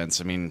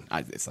defense. I mean,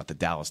 it's not the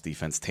Dallas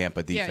defense.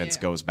 Tampa defense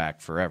goes back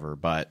forever,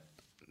 but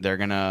they're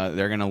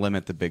gonna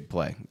limit the big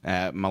play.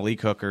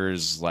 Malik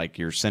Hooker's like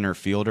your center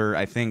fielder.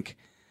 I think.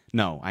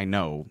 No, I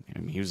know. I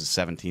mean, he was a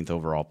 17th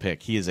overall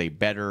pick. He is a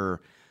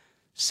better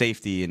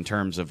safety in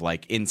terms of,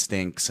 like,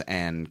 instincts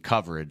and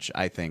coverage,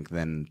 I think,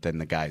 than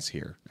the guys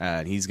here.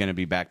 He's going to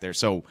be back there.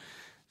 So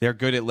they're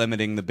good at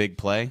limiting the big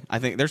play. I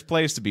think there's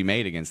plays to be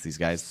made against these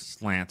guys.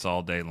 Slants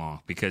all day long,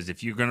 because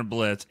if you're going to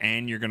blitz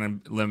and you're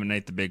going to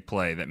eliminate the big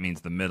play, that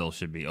means the middle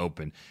should be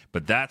open.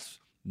 But that's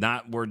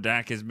not where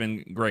Dak has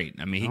been great.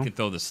 I mean, he can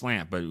throw the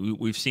slant, but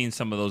we've seen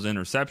some of those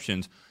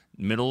interceptions,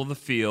 middle of the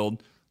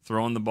field,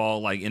 throwing the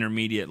ball like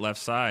intermediate left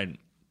side,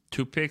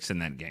 2 picks in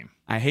that game.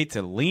 I hate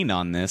to lean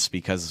on this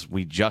because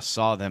we just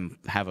saw them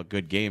have a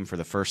good game for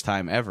the first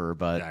time ever,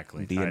 but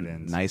it'd be a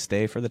nice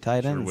day for the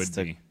tight ends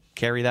to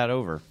carry that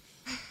over.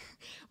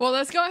 Well,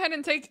 let's go ahead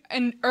and take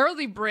an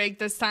early break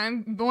this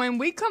time. When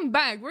we come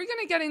back, we're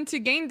going to get into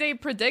game day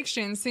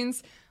predictions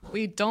since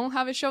we don't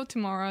have a show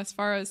tomorrow as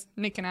far as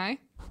Nick and I.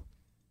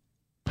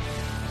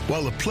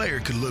 While a player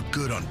could look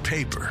good on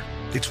paper,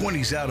 it's when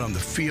he's out on the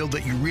field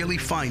that you really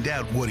find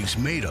out what he's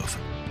made of.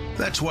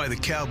 That's why the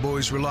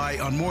Cowboys rely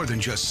on more than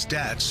just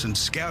stats and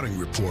scouting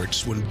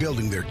reports when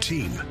building their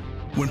team.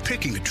 When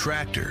picking a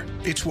tractor,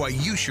 it's why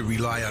you should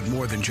rely on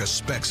more than just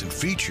specs and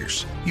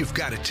features. You've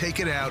got to take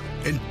it out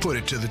and put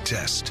it to the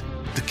test.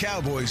 The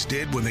Cowboys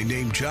did when they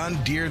named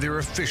John Deere their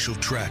official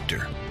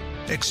tractor.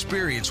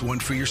 Experience one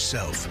for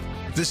yourself.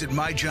 Visit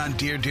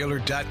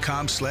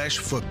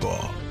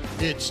myjohndeeredealer.com/football.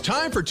 It's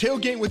time for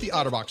Tailgate with the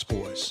OtterBox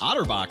boys.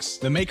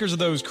 OtterBox, the makers of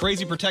those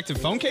crazy protective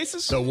phone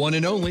cases? The one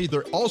and only.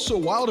 They're also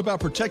wild about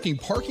protecting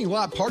parking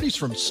lot parties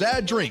from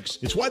sad drinks.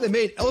 It's why they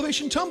made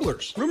Elevation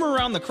tumblers. Rumor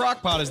around the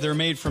crockpot is they're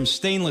made from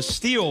stainless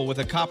steel with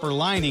a copper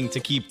lining to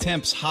keep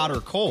temps hot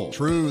or cold.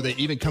 True. They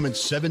even come in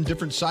 7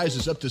 different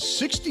sizes, up to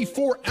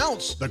 64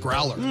 ounce, the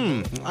growler.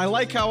 I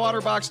like how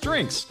OtterBox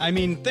drinks. I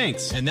mean,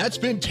 thanks. And that's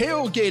been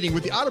Tailgating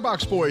with the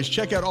OtterBox boys.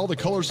 Check out all the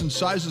colors and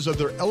sizes of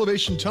their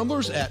Elevation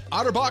tumblers at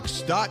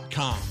OtterBox.com.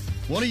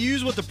 Want to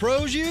use what the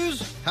pros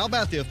use? How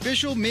about the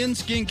official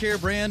men's skincare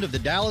brand of the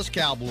Dallas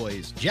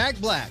Cowboys, Jack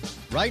Black?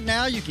 Right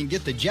now, you can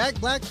get the Jack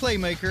Black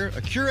Playmaker,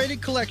 a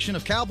curated collection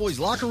of Cowboys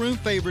locker room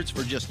favorites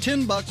for just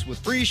 $10 with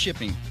free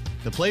shipping.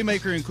 The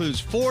Playmaker includes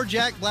 4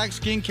 Jack Black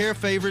skincare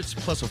favorites,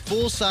 plus a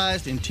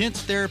full-sized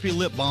Intense Therapy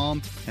lip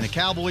balm and a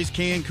Cowboys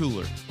can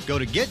cooler. Go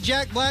to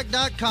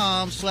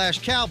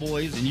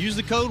getjackblack.com/Cowboys and use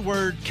the code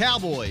word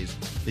Cowboys.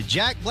 The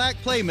Jack Black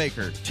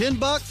Playmaker,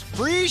 $10,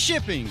 free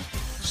shipping.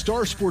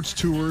 Star Sports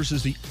Tours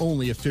is the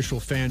only official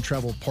fan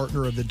travel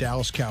partner of the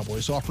Dallas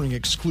Cowboys, offering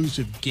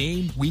exclusive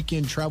game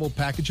weekend travel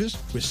packages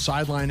with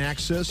sideline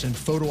access and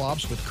photo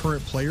ops with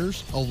current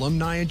players,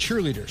 alumni, and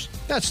cheerleaders.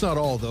 That's not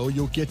all, though.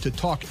 You'll get to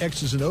talk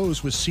X's and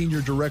O's with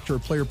Senior Director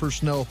of Player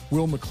Personnel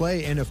Will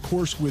McClay, and of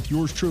course with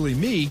yours truly,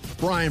 me,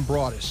 Brian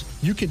Broaddus.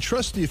 You can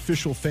trust the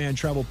official fan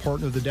travel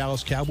partner of the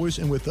Dallas Cowboys,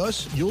 and with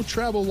us, you'll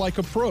travel like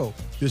a pro.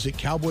 Visit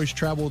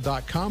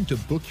cowboystravel.com to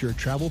book your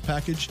travel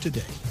package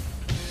today.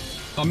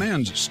 A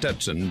man's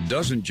Stetson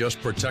doesn't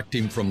just protect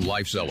him from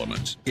life's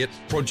elements. It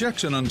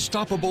projects an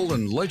unstoppable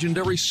and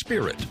legendary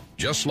spirit,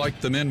 just like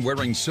the men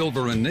wearing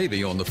silver and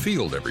navy on the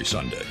field every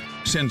Sunday.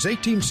 Since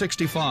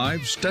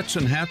 1865,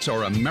 Stetson hats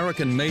are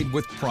American-made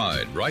with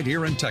pride right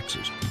here in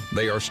Texas.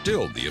 They are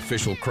still the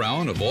official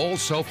crown of all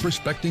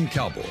self-respecting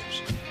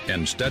Cowboys.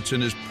 And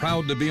Stetson is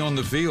proud to be on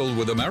the field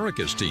with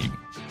America's team.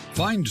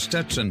 Find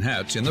Stetson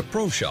hats in the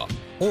Pro Shop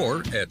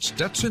or at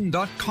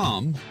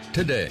Stetson.com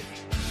today.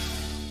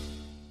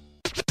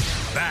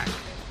 Back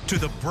to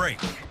the break.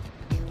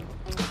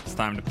 It's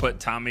time to put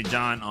Tommy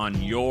John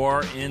on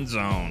your end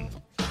zone.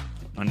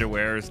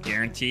 Underwear is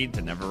guaranteed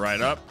to never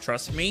ride up.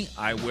 Trust me,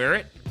 I wear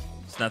it.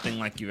 It's nothing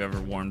like you've ever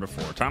worn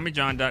before.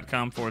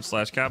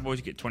 TommyJohn.com/Cowboys.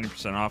 You get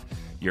 20% off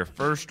your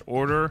first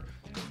order.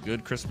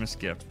 Good Christmas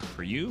gift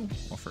for you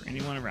or for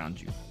anyone around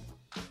you.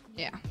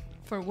 Yeah,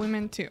 for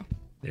women too.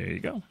 There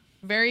you go.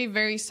 Very,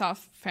 very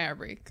soft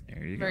fabric.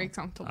 There you go. Very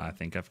comfortable. I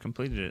think I've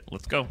completed it.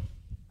 Let's go.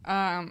 Just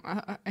I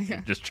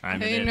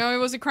chiming in. didn't know it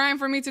was a crime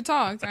for me to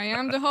talk. I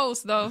am the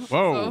host, though.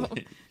 Whoa.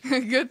 So,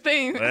 good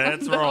thing.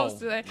 Let's I'm the roll. host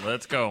today.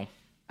 Let's go.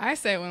 I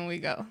say when we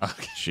go.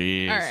 Okay.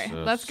 Jeez. All right,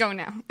 let's go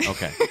now.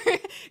 Okay.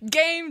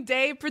 Game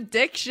day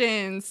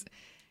predictions.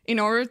 In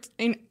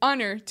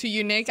honor to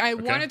you, Nick, I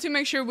wanted to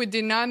make sure we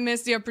did not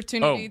miss the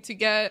opportunity to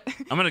get.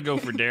 I'm going to go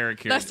for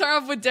Derek here. Let's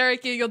start off with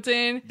Derek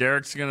Eagleton.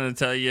 Derek's going to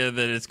tell you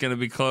that it's going to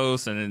be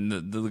close, and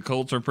the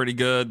Colts are pretty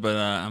good, but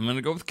I'm going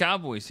to go with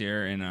Cowboys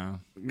here.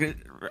 And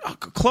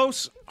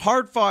close,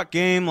 hard-fought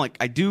game. Like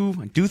I do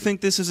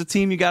think this is a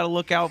team you got to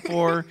look out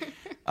for.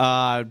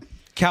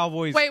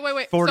 Cowboys.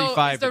 Wait. 45 So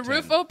is the to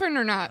roof 10. open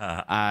or not?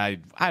 I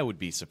would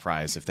be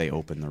surprised if they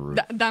open the roof.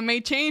 That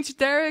may change,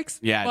 Derek's.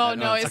 Yeah, Well,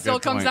 no, that's it a still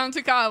good comes point. down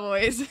to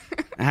Cowboys.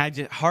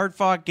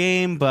 Hard-fought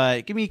game,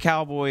 but give me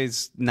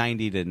Cowboys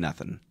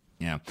 90-0.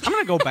 Yeah, I'm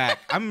gonna go back.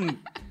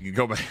 You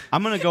go back.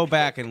 I'm gonna go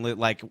back and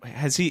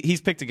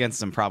he's picked against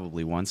them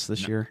probably once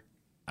this year.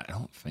 I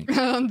don't think. I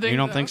don't think You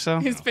don't think so?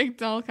 He's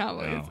picked all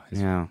Cowboys.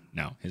 No,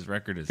 his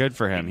record is Good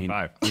for him. He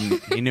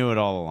knew it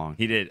all along.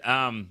 He did.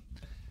 I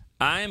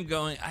am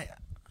going.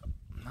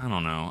 I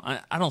don't know.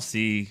 I don't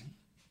see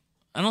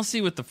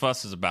what the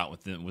fuss is about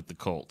with the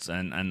Colts,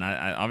 and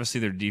I obviously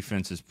their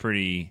defense is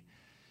pretty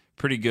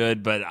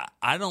good, but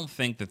I don't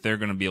think that they're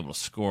going to be able to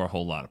score a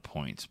whole lot of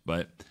points.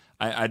 But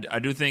I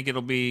do think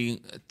it'll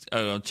be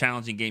a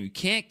challenging game. You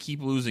can't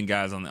keep losing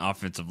guys on the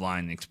offensive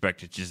line and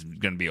expect it's just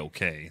going to be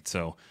okay.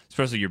 So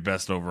especially your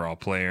best overall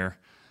player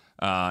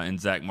in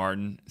Zach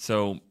Martin.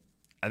 So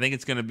I think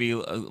it's going to be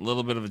a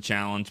little bit of a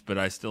challenge, but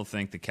I still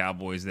think the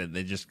Cowboys I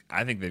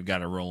think they've got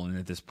to roll in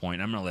at this point.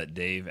 I'm going to let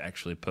Dave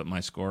actually put my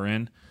score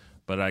in,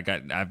 but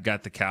I've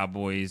got the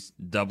Cowboys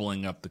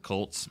doubling up the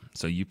Colts.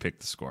 So you pick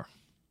the score.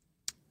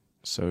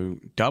 So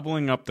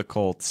doubling up the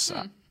Colts,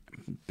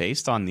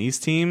 based on these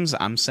teams,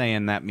 I'm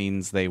saying that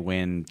means they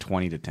win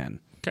 20-10.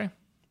 Okay,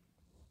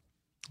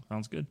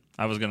 sounds good.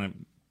 I was going to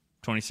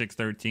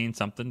 26-13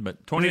 something,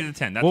 but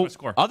 20-10. That's my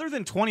score. Other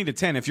than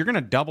 20-10, if you're going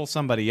to double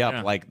somebody up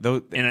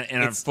in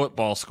a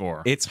football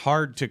score, it's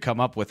hard to come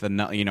up with they're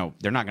not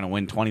going to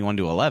win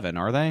 21-11,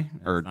 are they?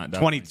 Or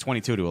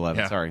 22-11.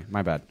 Yeah. Sorry,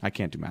 my bad. I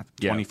can't do math.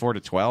 Yeah.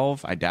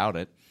 24-12. I doubt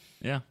it.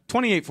 Yeah.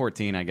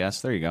 28-14. I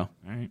guess. There you go. All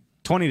right.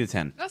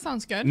 20-10. That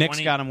sounds good.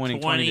 Nick's got him winning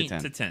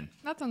 20-10.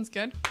 That sounds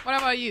good. What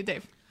about you,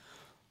 Dave?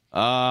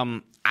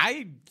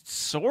 I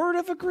sort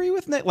of agree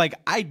with Nick. Like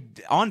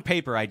on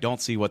paper, I don't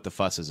see what the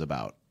fuss is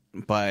about.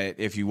 But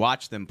if you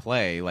watch them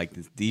play, like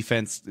the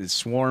defense is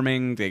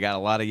swarming. They got a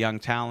lot of young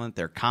talent.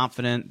 They're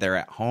confident. They're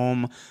at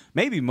home.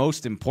 Maybe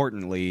most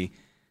importantly,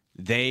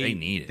 they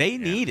need it. They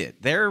need it.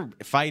 They're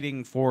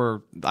fighting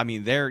for. I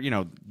mean, they're two.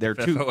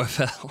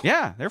 FOFL.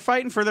 Yeah, they're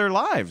fighting for their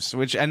lives.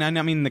 And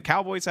I mean, the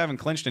Cowboys haven't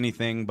clinched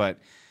anything, but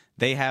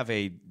they have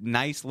a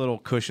nice little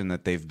cushion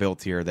that they've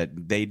built here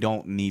that they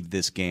don't need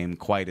this game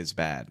quite as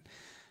bad.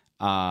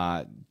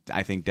 I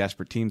think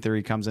desperate team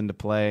theory comes into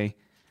play.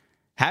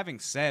 Having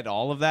said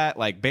all of that,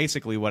 like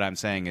basically what I'm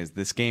saying is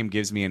this game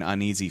gives me an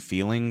uneasy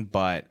feeling,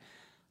 but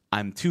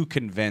I'm too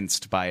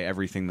convinced by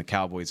everything the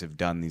Cowboys have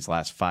done these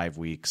last 5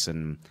 weeks,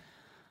 and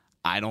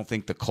I don't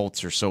think the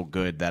Colts are so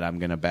good that I'm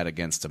going to bet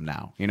against them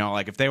now. You know,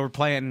 like if they were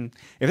playing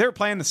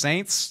the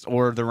Saints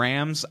or the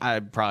Rams,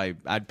 I'd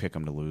pick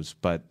them to lose.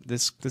 But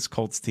this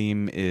Colts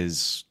team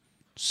is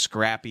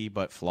scrappy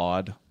but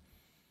flawed,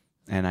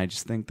 and I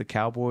just think the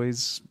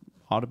Cowboys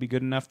ought to be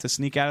good enough to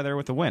sneak out of there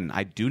with a win.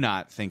 I do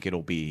not think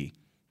it'll be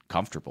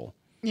comfortable.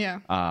 Yeah.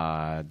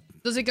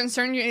 Does it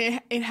concern you?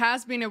 It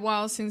has been a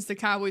while since the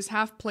Cowboys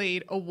have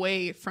played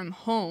away from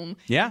home.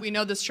 Yeah. We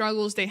know the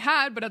struggles they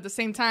had, but at the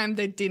same time,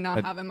 they did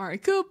not have Amari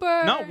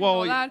Cooper. No,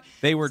 well, that.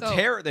 they were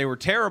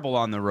terrible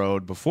on the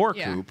road before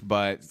Coop,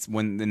 but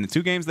when in the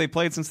 2 games they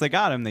played since they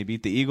got him, they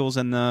beat the Eagles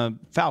and the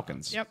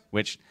Falcons. Yep.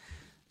 Which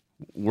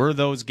were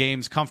those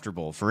games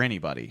comfortable for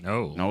anybody?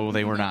 No,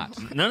 they were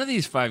not. None of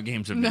these 5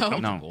 games have been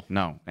comfortable.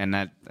 No, and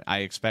that I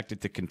expect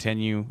it to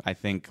continue. I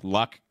think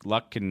Luck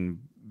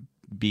can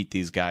beat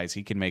these guys.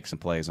 He can make some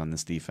plays on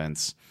this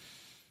defense,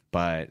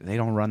 but they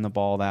don't run the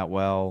ball that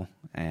well,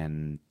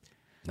 and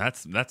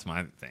that's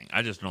my thing.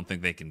 I just don't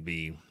think they can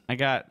be. I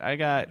got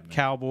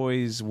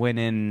Cowboys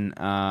winning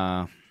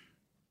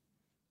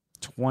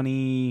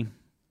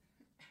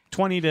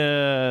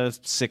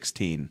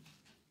 20-16.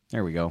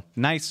 There we go.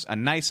 A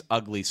nice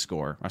ugly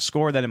score. A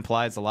score that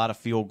implies a lot of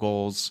field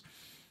goals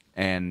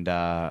and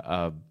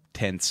a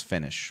tense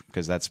finish,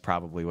 because that's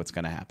probably what's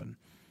going to happen.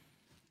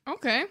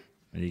 Okay.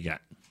 What do you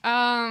got?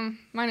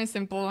 Mine is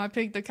simple. I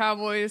picked the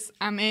Cowboys.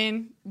 I'm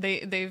in.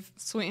 They've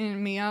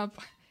sweetened me up.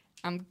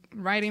 I'm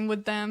riding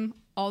with them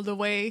all the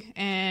way,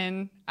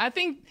 and I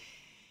think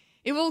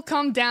it will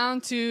come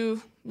down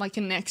to like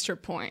an extra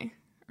point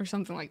or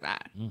something like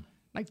that.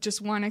 Like just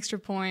one extra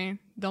point,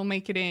 they'll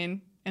make it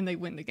in and they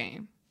win the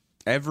game.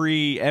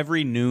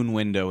 Every noon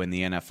window in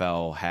the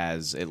NFL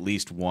has at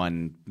least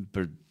one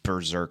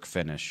berserk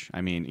finish.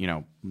 I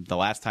mean, the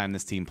last time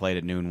this team played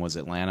at noon was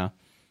Atlanta.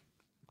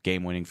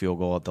 Game-winning field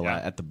goal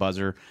at the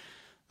buzzer.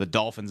 The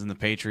Dolphins and the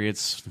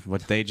Patriots,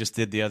 what they just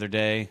did the other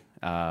day.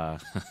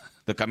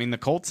 The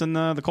Colts and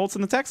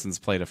the Texans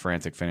played a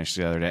frantic finish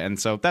the other day, and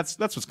so that's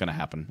what's going to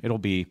happen. It'll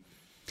be.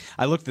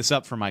 I looked this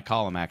up for my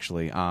column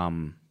actually,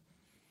 and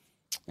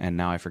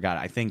now I forgot.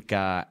 I think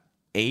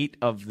 8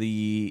 of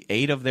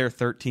their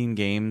 13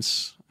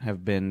 games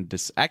have been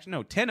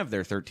 10 of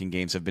their 13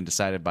 games have been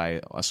decided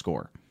by a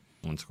score.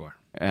 One score.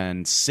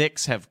 And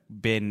 6 have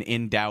been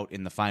in doubt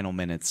in the final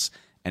minutes,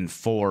 and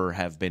 4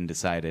 have been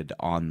decided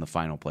on the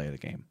final play of the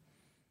game.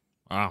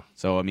 Wow.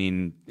 So, I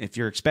mean, if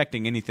you're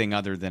expecting anything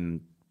other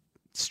than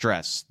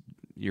stress,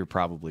 you're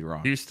probably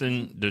wrong.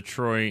 Houston,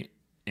 Detroit,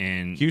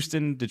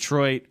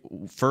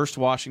 first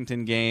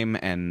Washington game,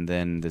 and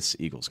then this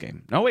Eagles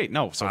game. So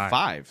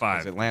 5.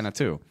 It's Atlanta,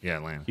 too. Yeah,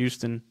 Atlanta.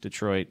 Houston,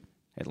 Detroit,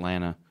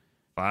 Atlanta,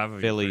 5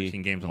 of Philly, your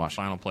 13 games on the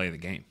final play of the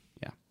game.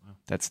 Yeah,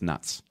 that's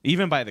nuts.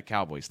 Even by the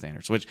Cowboys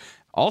standards, which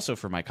also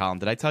for my column,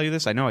 did I tell you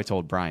this? I know I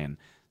told Brian.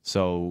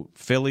 So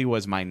Philly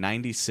was my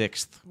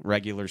 96th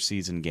regular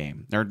season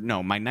game.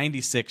 My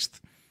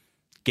 96th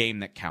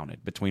game that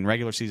counted between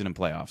regular season and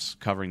playoffs,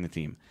 covering the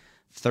team.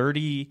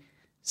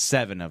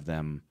 37 of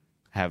them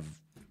have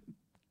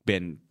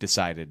been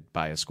decided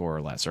by a score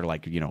or less, or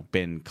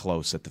been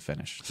close at the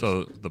finish.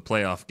 So the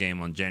playoff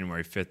game on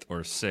January 5th or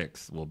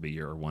 6th will be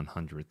your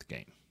 100th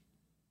game.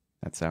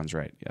 That sounds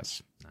right,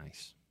 yes.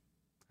 Nice.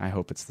 I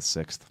hope it's the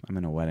 6th. I'm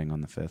in a wedding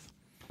on the 5th.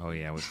 Oh,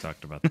 yeah, we've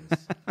talked about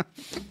this.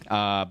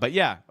 But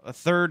yeah, a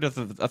third of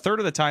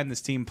the time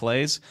this team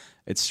plays,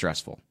 it's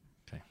stressful.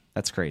 Okay.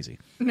 That's crazy.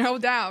 No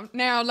doubt.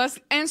 Now, let's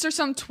answer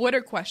some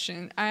Twitter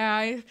question.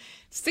 I've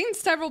seen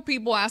several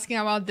people asking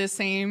about the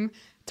same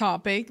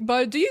topic,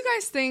 but do you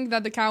guys think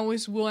that the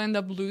Cowboys will end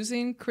up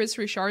losing Chris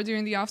Richard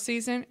during the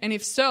offseason? And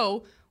if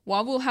so,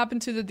 what will happen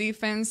to the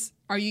defense?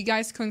 Are you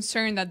guys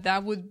concerned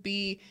that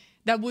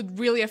would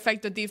really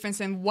affect the defense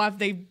and what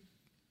they've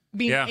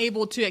been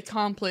able to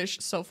accomplish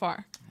so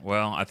far?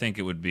 Well, I think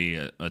it would be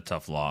a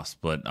tough loss,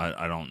 but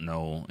I don't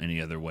know any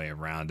other way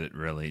around it,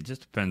 really. It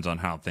just depends on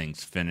how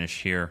things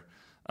finish here.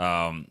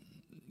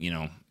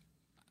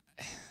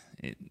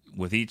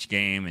 With each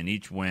game and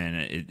each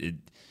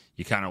win,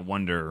 you kind of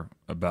wonder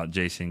about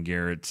Jason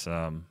Garrett's,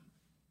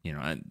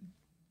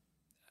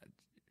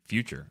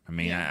 future. I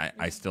mean,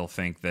 I still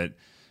think that,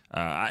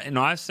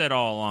 I've said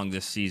all along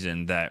this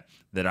season that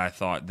I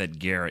thought that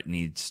Garrett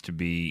needs to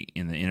be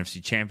in the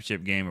NFC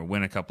Championship game or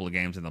win a couple of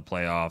games in the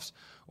playoffs,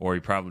 or he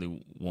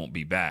probably won't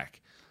be back.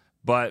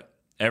 But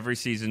every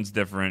season's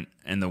different,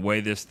 and the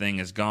way this thing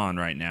has gone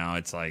right now,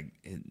 it's like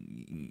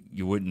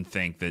you wouldn't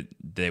think that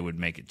they would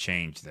make a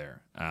change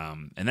there.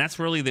 And that's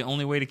really the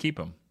only way to keep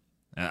him.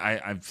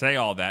 I say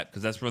all that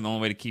because that's really the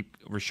only way to keep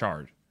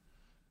Richard.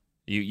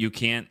 You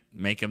can't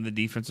make him the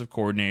defensive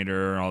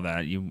coordinator and all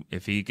that.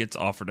 If he gets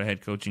offered a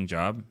head coaching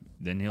job,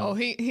 then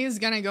he's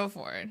gonna go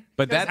for it.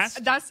 But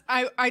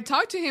I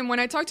talked to him when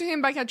I talked to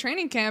him back at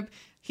training camp.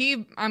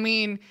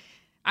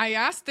 I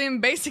asked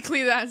him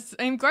basically that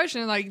same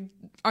question, like,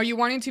 are you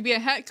wanting to be a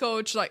head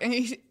coach? Like,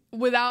 and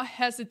without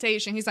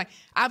hesitation, he's like,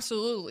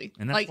 absolutely.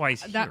 And that's why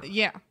he's here.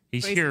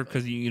 He's basically here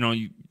because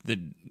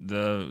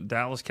the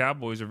Dallas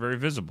Cowboys are very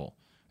visible,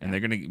 and they're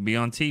going to be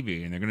on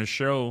TV, and they're going to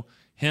show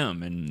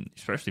him, and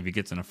especially if he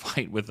gets in a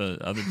fight with the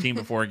other team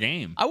before a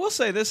game. I will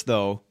say this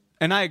though,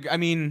 and I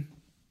mean,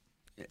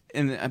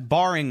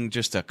 barring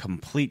just a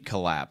complete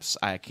collapse,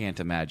 I can't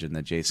imagine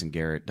that Jason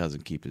Garrett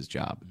doesn't keep his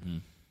job.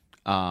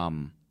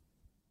 Mm-hmm.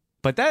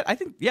 But I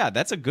think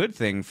that's a good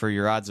thing for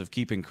your odds of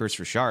keeping Chris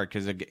Richard,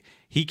 because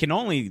he can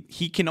only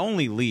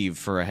leave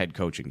for a head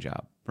coaching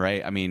job,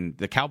 right? I mean,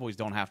 the Cowboys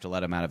don't have to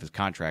let him out of his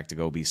contract to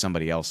go be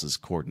somebody else's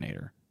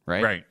coordinator,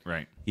 right?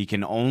 Right. He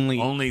can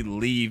only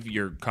leave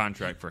your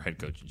contract for a head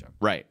coaching job,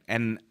 right?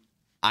 And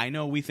I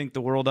know we think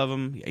the world of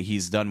him.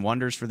 He's done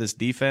wonders for this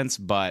defense,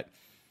 but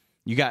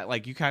you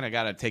kind of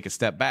got to take a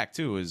step back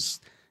too.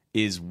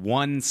 Is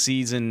one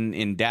season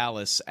in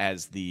Dallas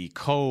as the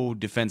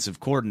co-defensive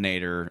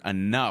coordinator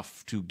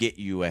enough to get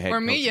you a head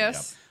coaching job? For me,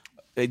 yes.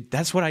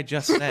 That's what I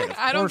just said.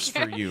 Of course,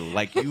 for you,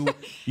 like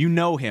you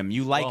know him,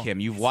 you like him,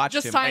 you've watched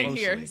him. Just sign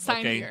closely. here.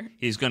 Sign here.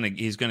 He's gonna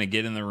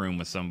get in the room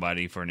with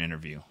somebody for an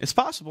interview. It's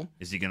possible.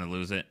 Is he gonna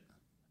lose it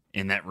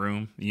in that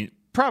room?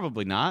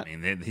 Probably not. I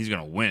mean, he's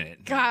gonna win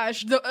it.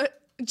 Gosh,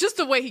 just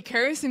the way he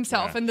carries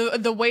himself and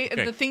the way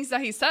the things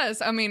that he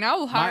says. I mean, I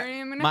will hire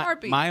him in a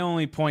heartbeat. My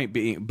only point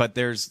being, but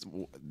there's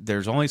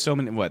only so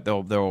many.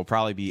 There will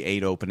probably be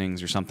 8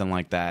 openings or something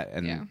like that,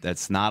 and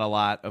that's not a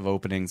lot of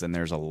openings. And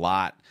there's a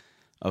lot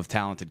of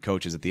talented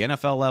coaches at the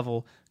NFL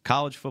level,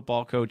 college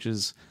football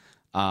coaches,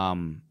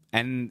 and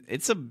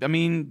it's a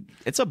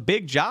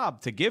big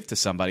job to give to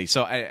somebody.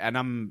 So,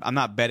 I'm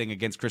not betting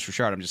against Chris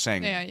Richard. I'm just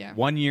saying,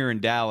 1 year in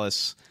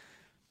Dallas.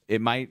 It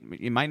might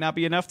not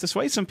be enough to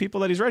sway some people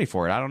that he's ready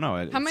for it. I don't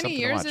know. How many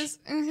years is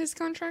in his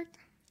contract?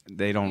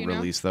 They don't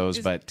release those,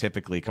 but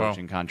typically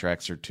coaching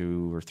contracts are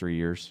 2 or 3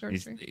 years.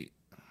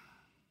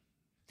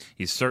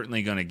 He's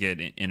certainly going to get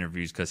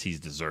interviews because he's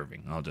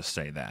deserving. I'll just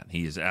say that.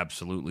 He is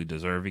absolutely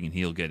deserving, and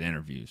he'll get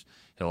interviews.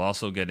 He'll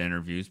also get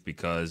interviews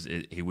because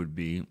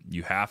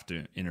you have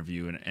to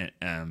interview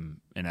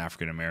an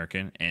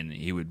African-American, and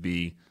he would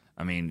be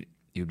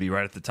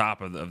right at the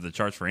top of the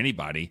charts for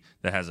anybody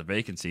that has a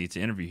vacancy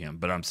to interview him.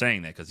 But I'm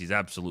saying that because he's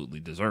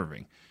absolutely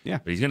deserving. Yeah.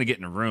 But he's going to get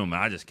in a room,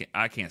 and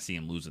I can't see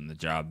him losing the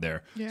job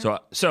there. Yeah.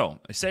 So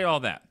I say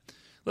all that.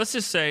 Let's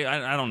just say,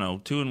 I don't know,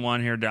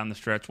 2-1 here down the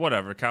stretch,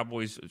 whatever.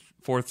 Cowboys,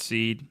 4th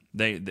seed.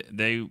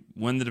 They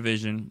win the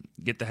division,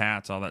 get the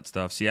hats, all that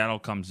stuff. Seattle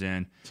comes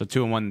in. So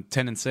 2-1,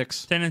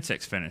 10-6?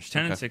 10-6 finish.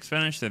 10-6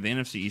 finish. They're the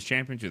NFC East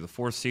champions. You're the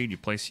 4th seed. You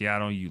play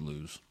Seattle, you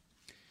lose.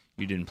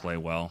 You didn't play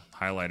well.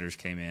 Highlighters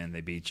came in.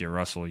 They beat you.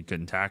 Russell, you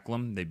couldn't tackle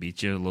them. They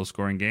beat you. A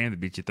low-scoring game. They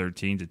beat you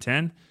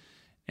 13-10,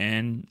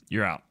 and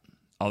you're out.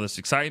 All this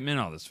excitement,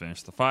 all this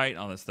finish the fight,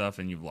 all that stuff,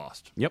 and you've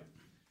lost. Yep.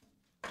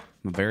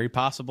 A very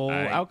possible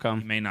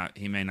outcome.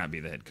 He may not be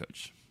the head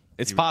coach.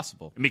 It's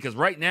possible. Because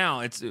right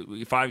now, it's a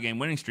 5-game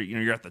winning streak.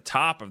 You're at the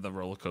top of the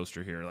roller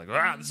coaster here. Like,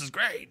 wow, this is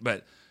great.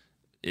 But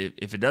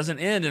if it doesn't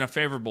end in a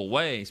favorable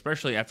way,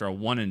 especially after a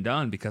one and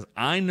done, because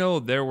I know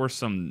there were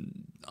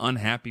some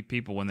unhappy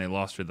people when they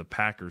lost to the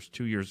Packers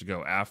 2 years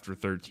ago after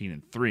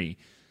 13-3.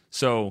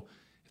 So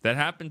if that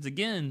happens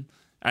again,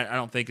 I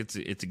don't think it's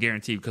a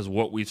guarantee, because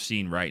what we've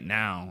seen right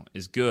now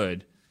is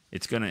good.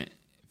 If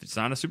it's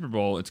not a Super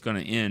Bowl, it's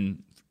gonna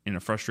end in a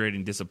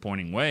frustrating,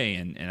 disappointing way,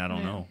 and I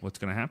don't know what's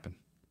gonna happen.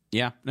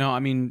 Yeah. No, I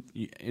mean,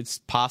 it's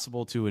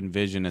possible to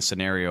envision a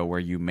scenario where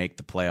you make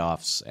the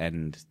playoffs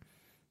and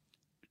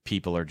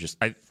people are just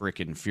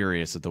freaking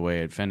furious at the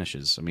way it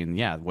finishes. I mean,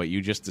 yeah, what you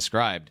just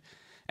described.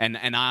 And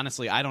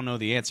honestly, I don't know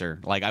the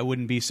answer. Like, I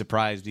wouldn't be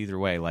surprised either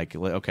way. Like,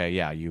 okay,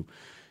 yeah, you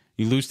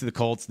lose to the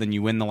Colts, then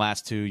you win the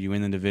last two, you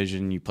win the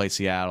division, you play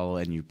Seattle,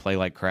 and you play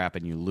like crap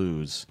and you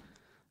lose.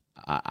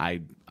 I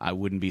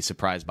wouldn't be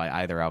surprised by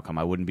either outcome.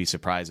 I wouldn't be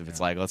surprised if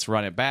it's like, let's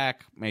run it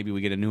back. Maybe we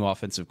get a new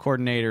offensive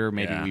coordinator.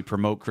 Maybe we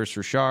promote Chris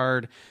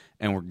Richard,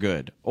 and we're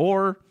good.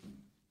 Or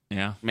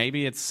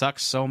maybe it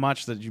sucks so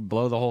much that you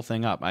blow the whole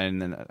thing up. I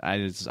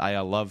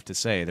love to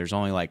say there's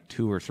only like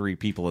 2 or 3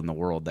 people in the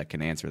world that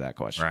can answer that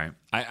question. Right.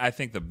 I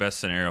think the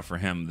best scenario for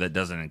him that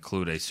doesn't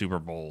include a Super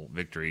Bowl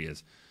victory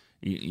is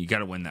you got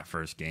to win that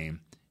first game.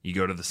 You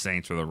go to the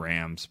Saints or the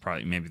Rams,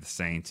 probably maybe the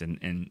Saints,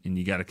 and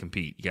you got to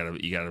compete.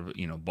 You got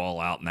to ball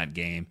out in that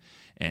game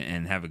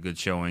and have a good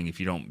showing. If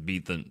you don't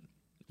beat the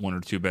 1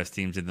 or 2 best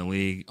teams in the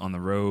league on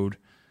the road,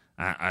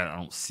 I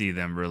don't see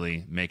them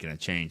really making a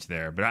change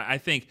there. But I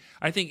think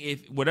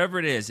if whatever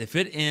it is, if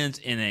it ends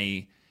in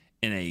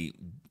a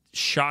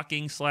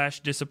shocking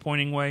 /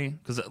 disappointing way,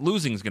 because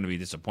losing is going to be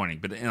disappointing,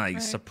 but in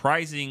a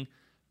surprising,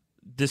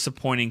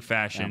 disappointing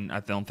fashion,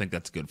 I don't think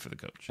that's good for the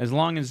coach. As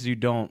long as you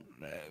don't,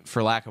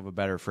 for lack of a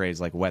better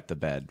phrase, like wet the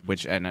bed,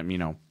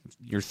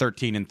 you're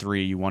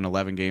 13-3, you won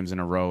 11 games in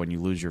a row, and you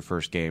lose your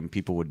first game,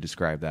 people would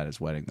describe that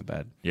as wetting the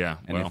bed. Yeah,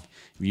 and if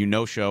you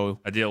no-show,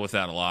 I deal with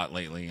that a lot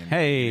lately. And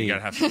hey, you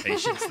gotta have some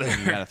patience there.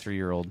 You got a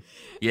 3-year-old.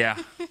 Yeah.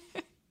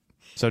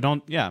 So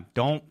don't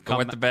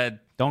wet the bed.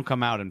 Don't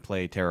come out and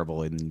play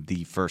terrible in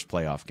the first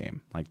playoff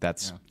game. Like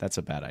that's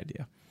a bad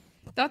idea.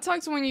 That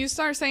sucks when you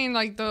start saying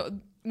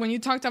when you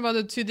talked about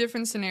the 2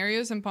 different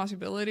scenarios and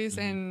possibilities,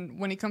 and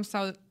when it comes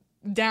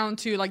down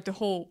to like the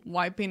whole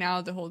wiping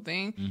out the whole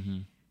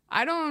thing,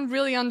 I don't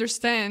really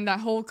understand that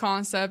whole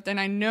concept. And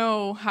I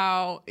know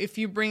how if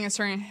you bring a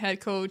certain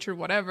head coach or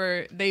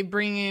whatever, they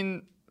bring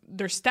in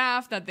their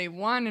staff that they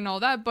want and all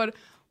that. But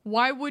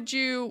why would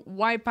you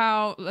wipe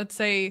out, let's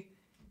say,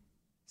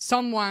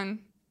 someone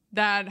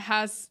that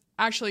has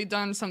actually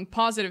done some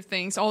positive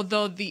things,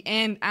 although the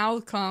end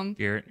outcome...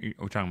 Garrett?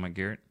 We're talking about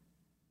Garrett?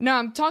 No,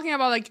 I'm talking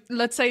about, like,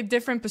 let's say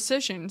different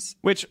positions.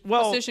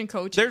 Position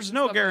coaches. There's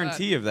no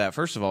guarantee of that,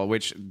 first of all,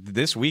 which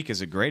this week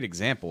is a great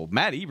example.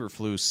 Matt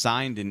Eberflus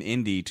signed in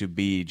Indy to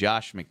be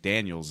Josh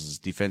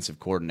McDaniels' defensive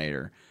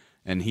coordinator.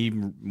 And he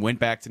went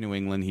back to New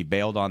England. He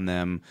bailed on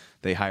them.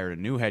 They hired a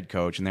new head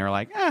coach, and they were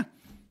like,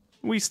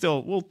 we'll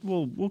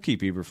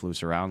keep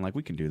Eberflus around. Like,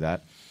 we can do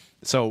that.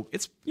 So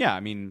it's,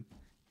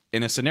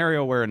 in a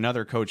scenario where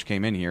another coach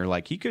came in here,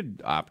 like, he could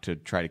opt to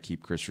try to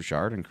keep Chris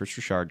Richard, and Chris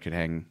Richard could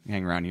hang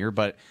around here.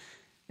 But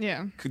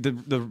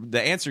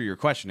the answer to your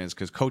question is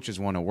because coaches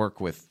want to work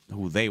with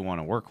who they want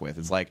to work with.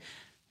 It's like,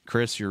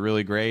 Chris, you're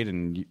really great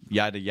and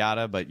yada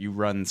yada, but you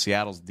run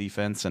Seattle's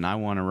defense, and I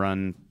want to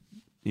run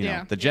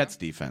the Jets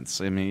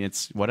defense. I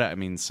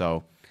mean,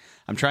 so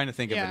I'm trying to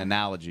think of an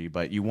analogy,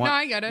 but you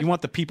want you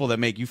want the people that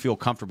make you feel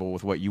comfortable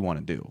with what you want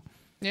to do.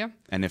 Yeah.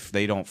 And if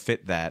they don't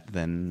fit that,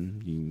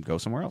 then you can go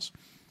somewhere else.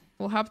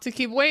 We'll have to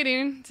keep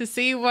waiting to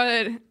see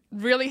what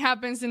really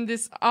happens in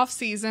this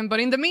offseason. But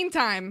in the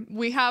meantime,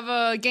 we have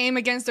a game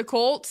against the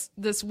Colts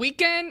this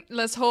weekend.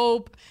 Let's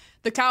hope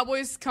the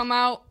Cowboys come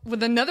out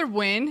with another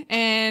win.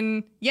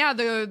 And,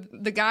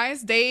 the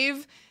guys, Dave,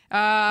 Be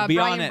Brian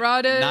on at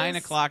Broaddus. 9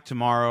 o'clock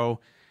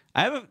tomorrow.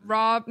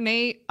 Rob,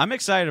 Nate. I'm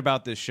excited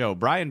about this show.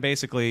 Brian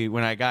basically,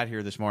 when I got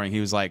here this morning, he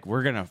was like,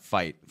 "We're gonna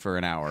fight for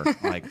an hour."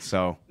 Like,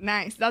 so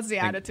nice. That's the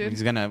attitude.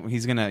 He's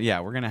gonna.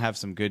 Yeah, we're gonna have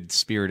some good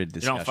spirited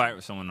discussion. You don't fight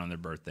with someone on their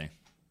birthday.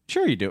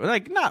 Sure you do.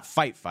 Like, not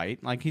fight.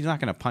 Like, he's not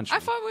gonna punch me. I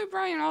fought with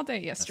Brian all day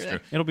yesterday.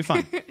 That's true. It'll be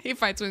fun. He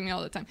fights with me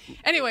all the time.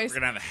 Anyways, we're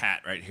gonna have a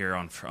hat right here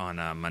on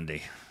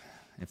Monday.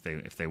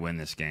 If they win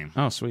this game,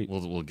 oh sweet,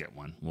 we'll get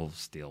one. We'll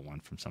steal one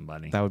from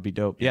somebody. That would be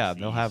dope. Yeah,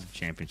 they'll have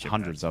championship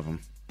hundreds of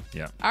them.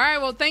 Yeah. All right.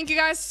 Well, thank you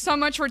guys so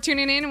much for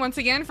tuning in once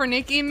again. For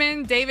Nick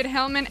Eatman, David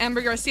Hellman,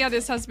 Amber Garcia,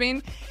 this has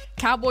been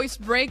Cowboys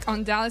Break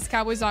on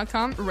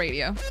DallasCowboys.com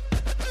radio.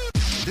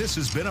 This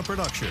has been a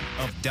production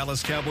of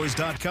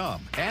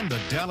DallasCowboys.com and the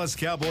Dallas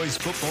Cowboys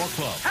Football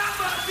Club. How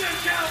about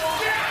this,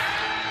 Cowboys?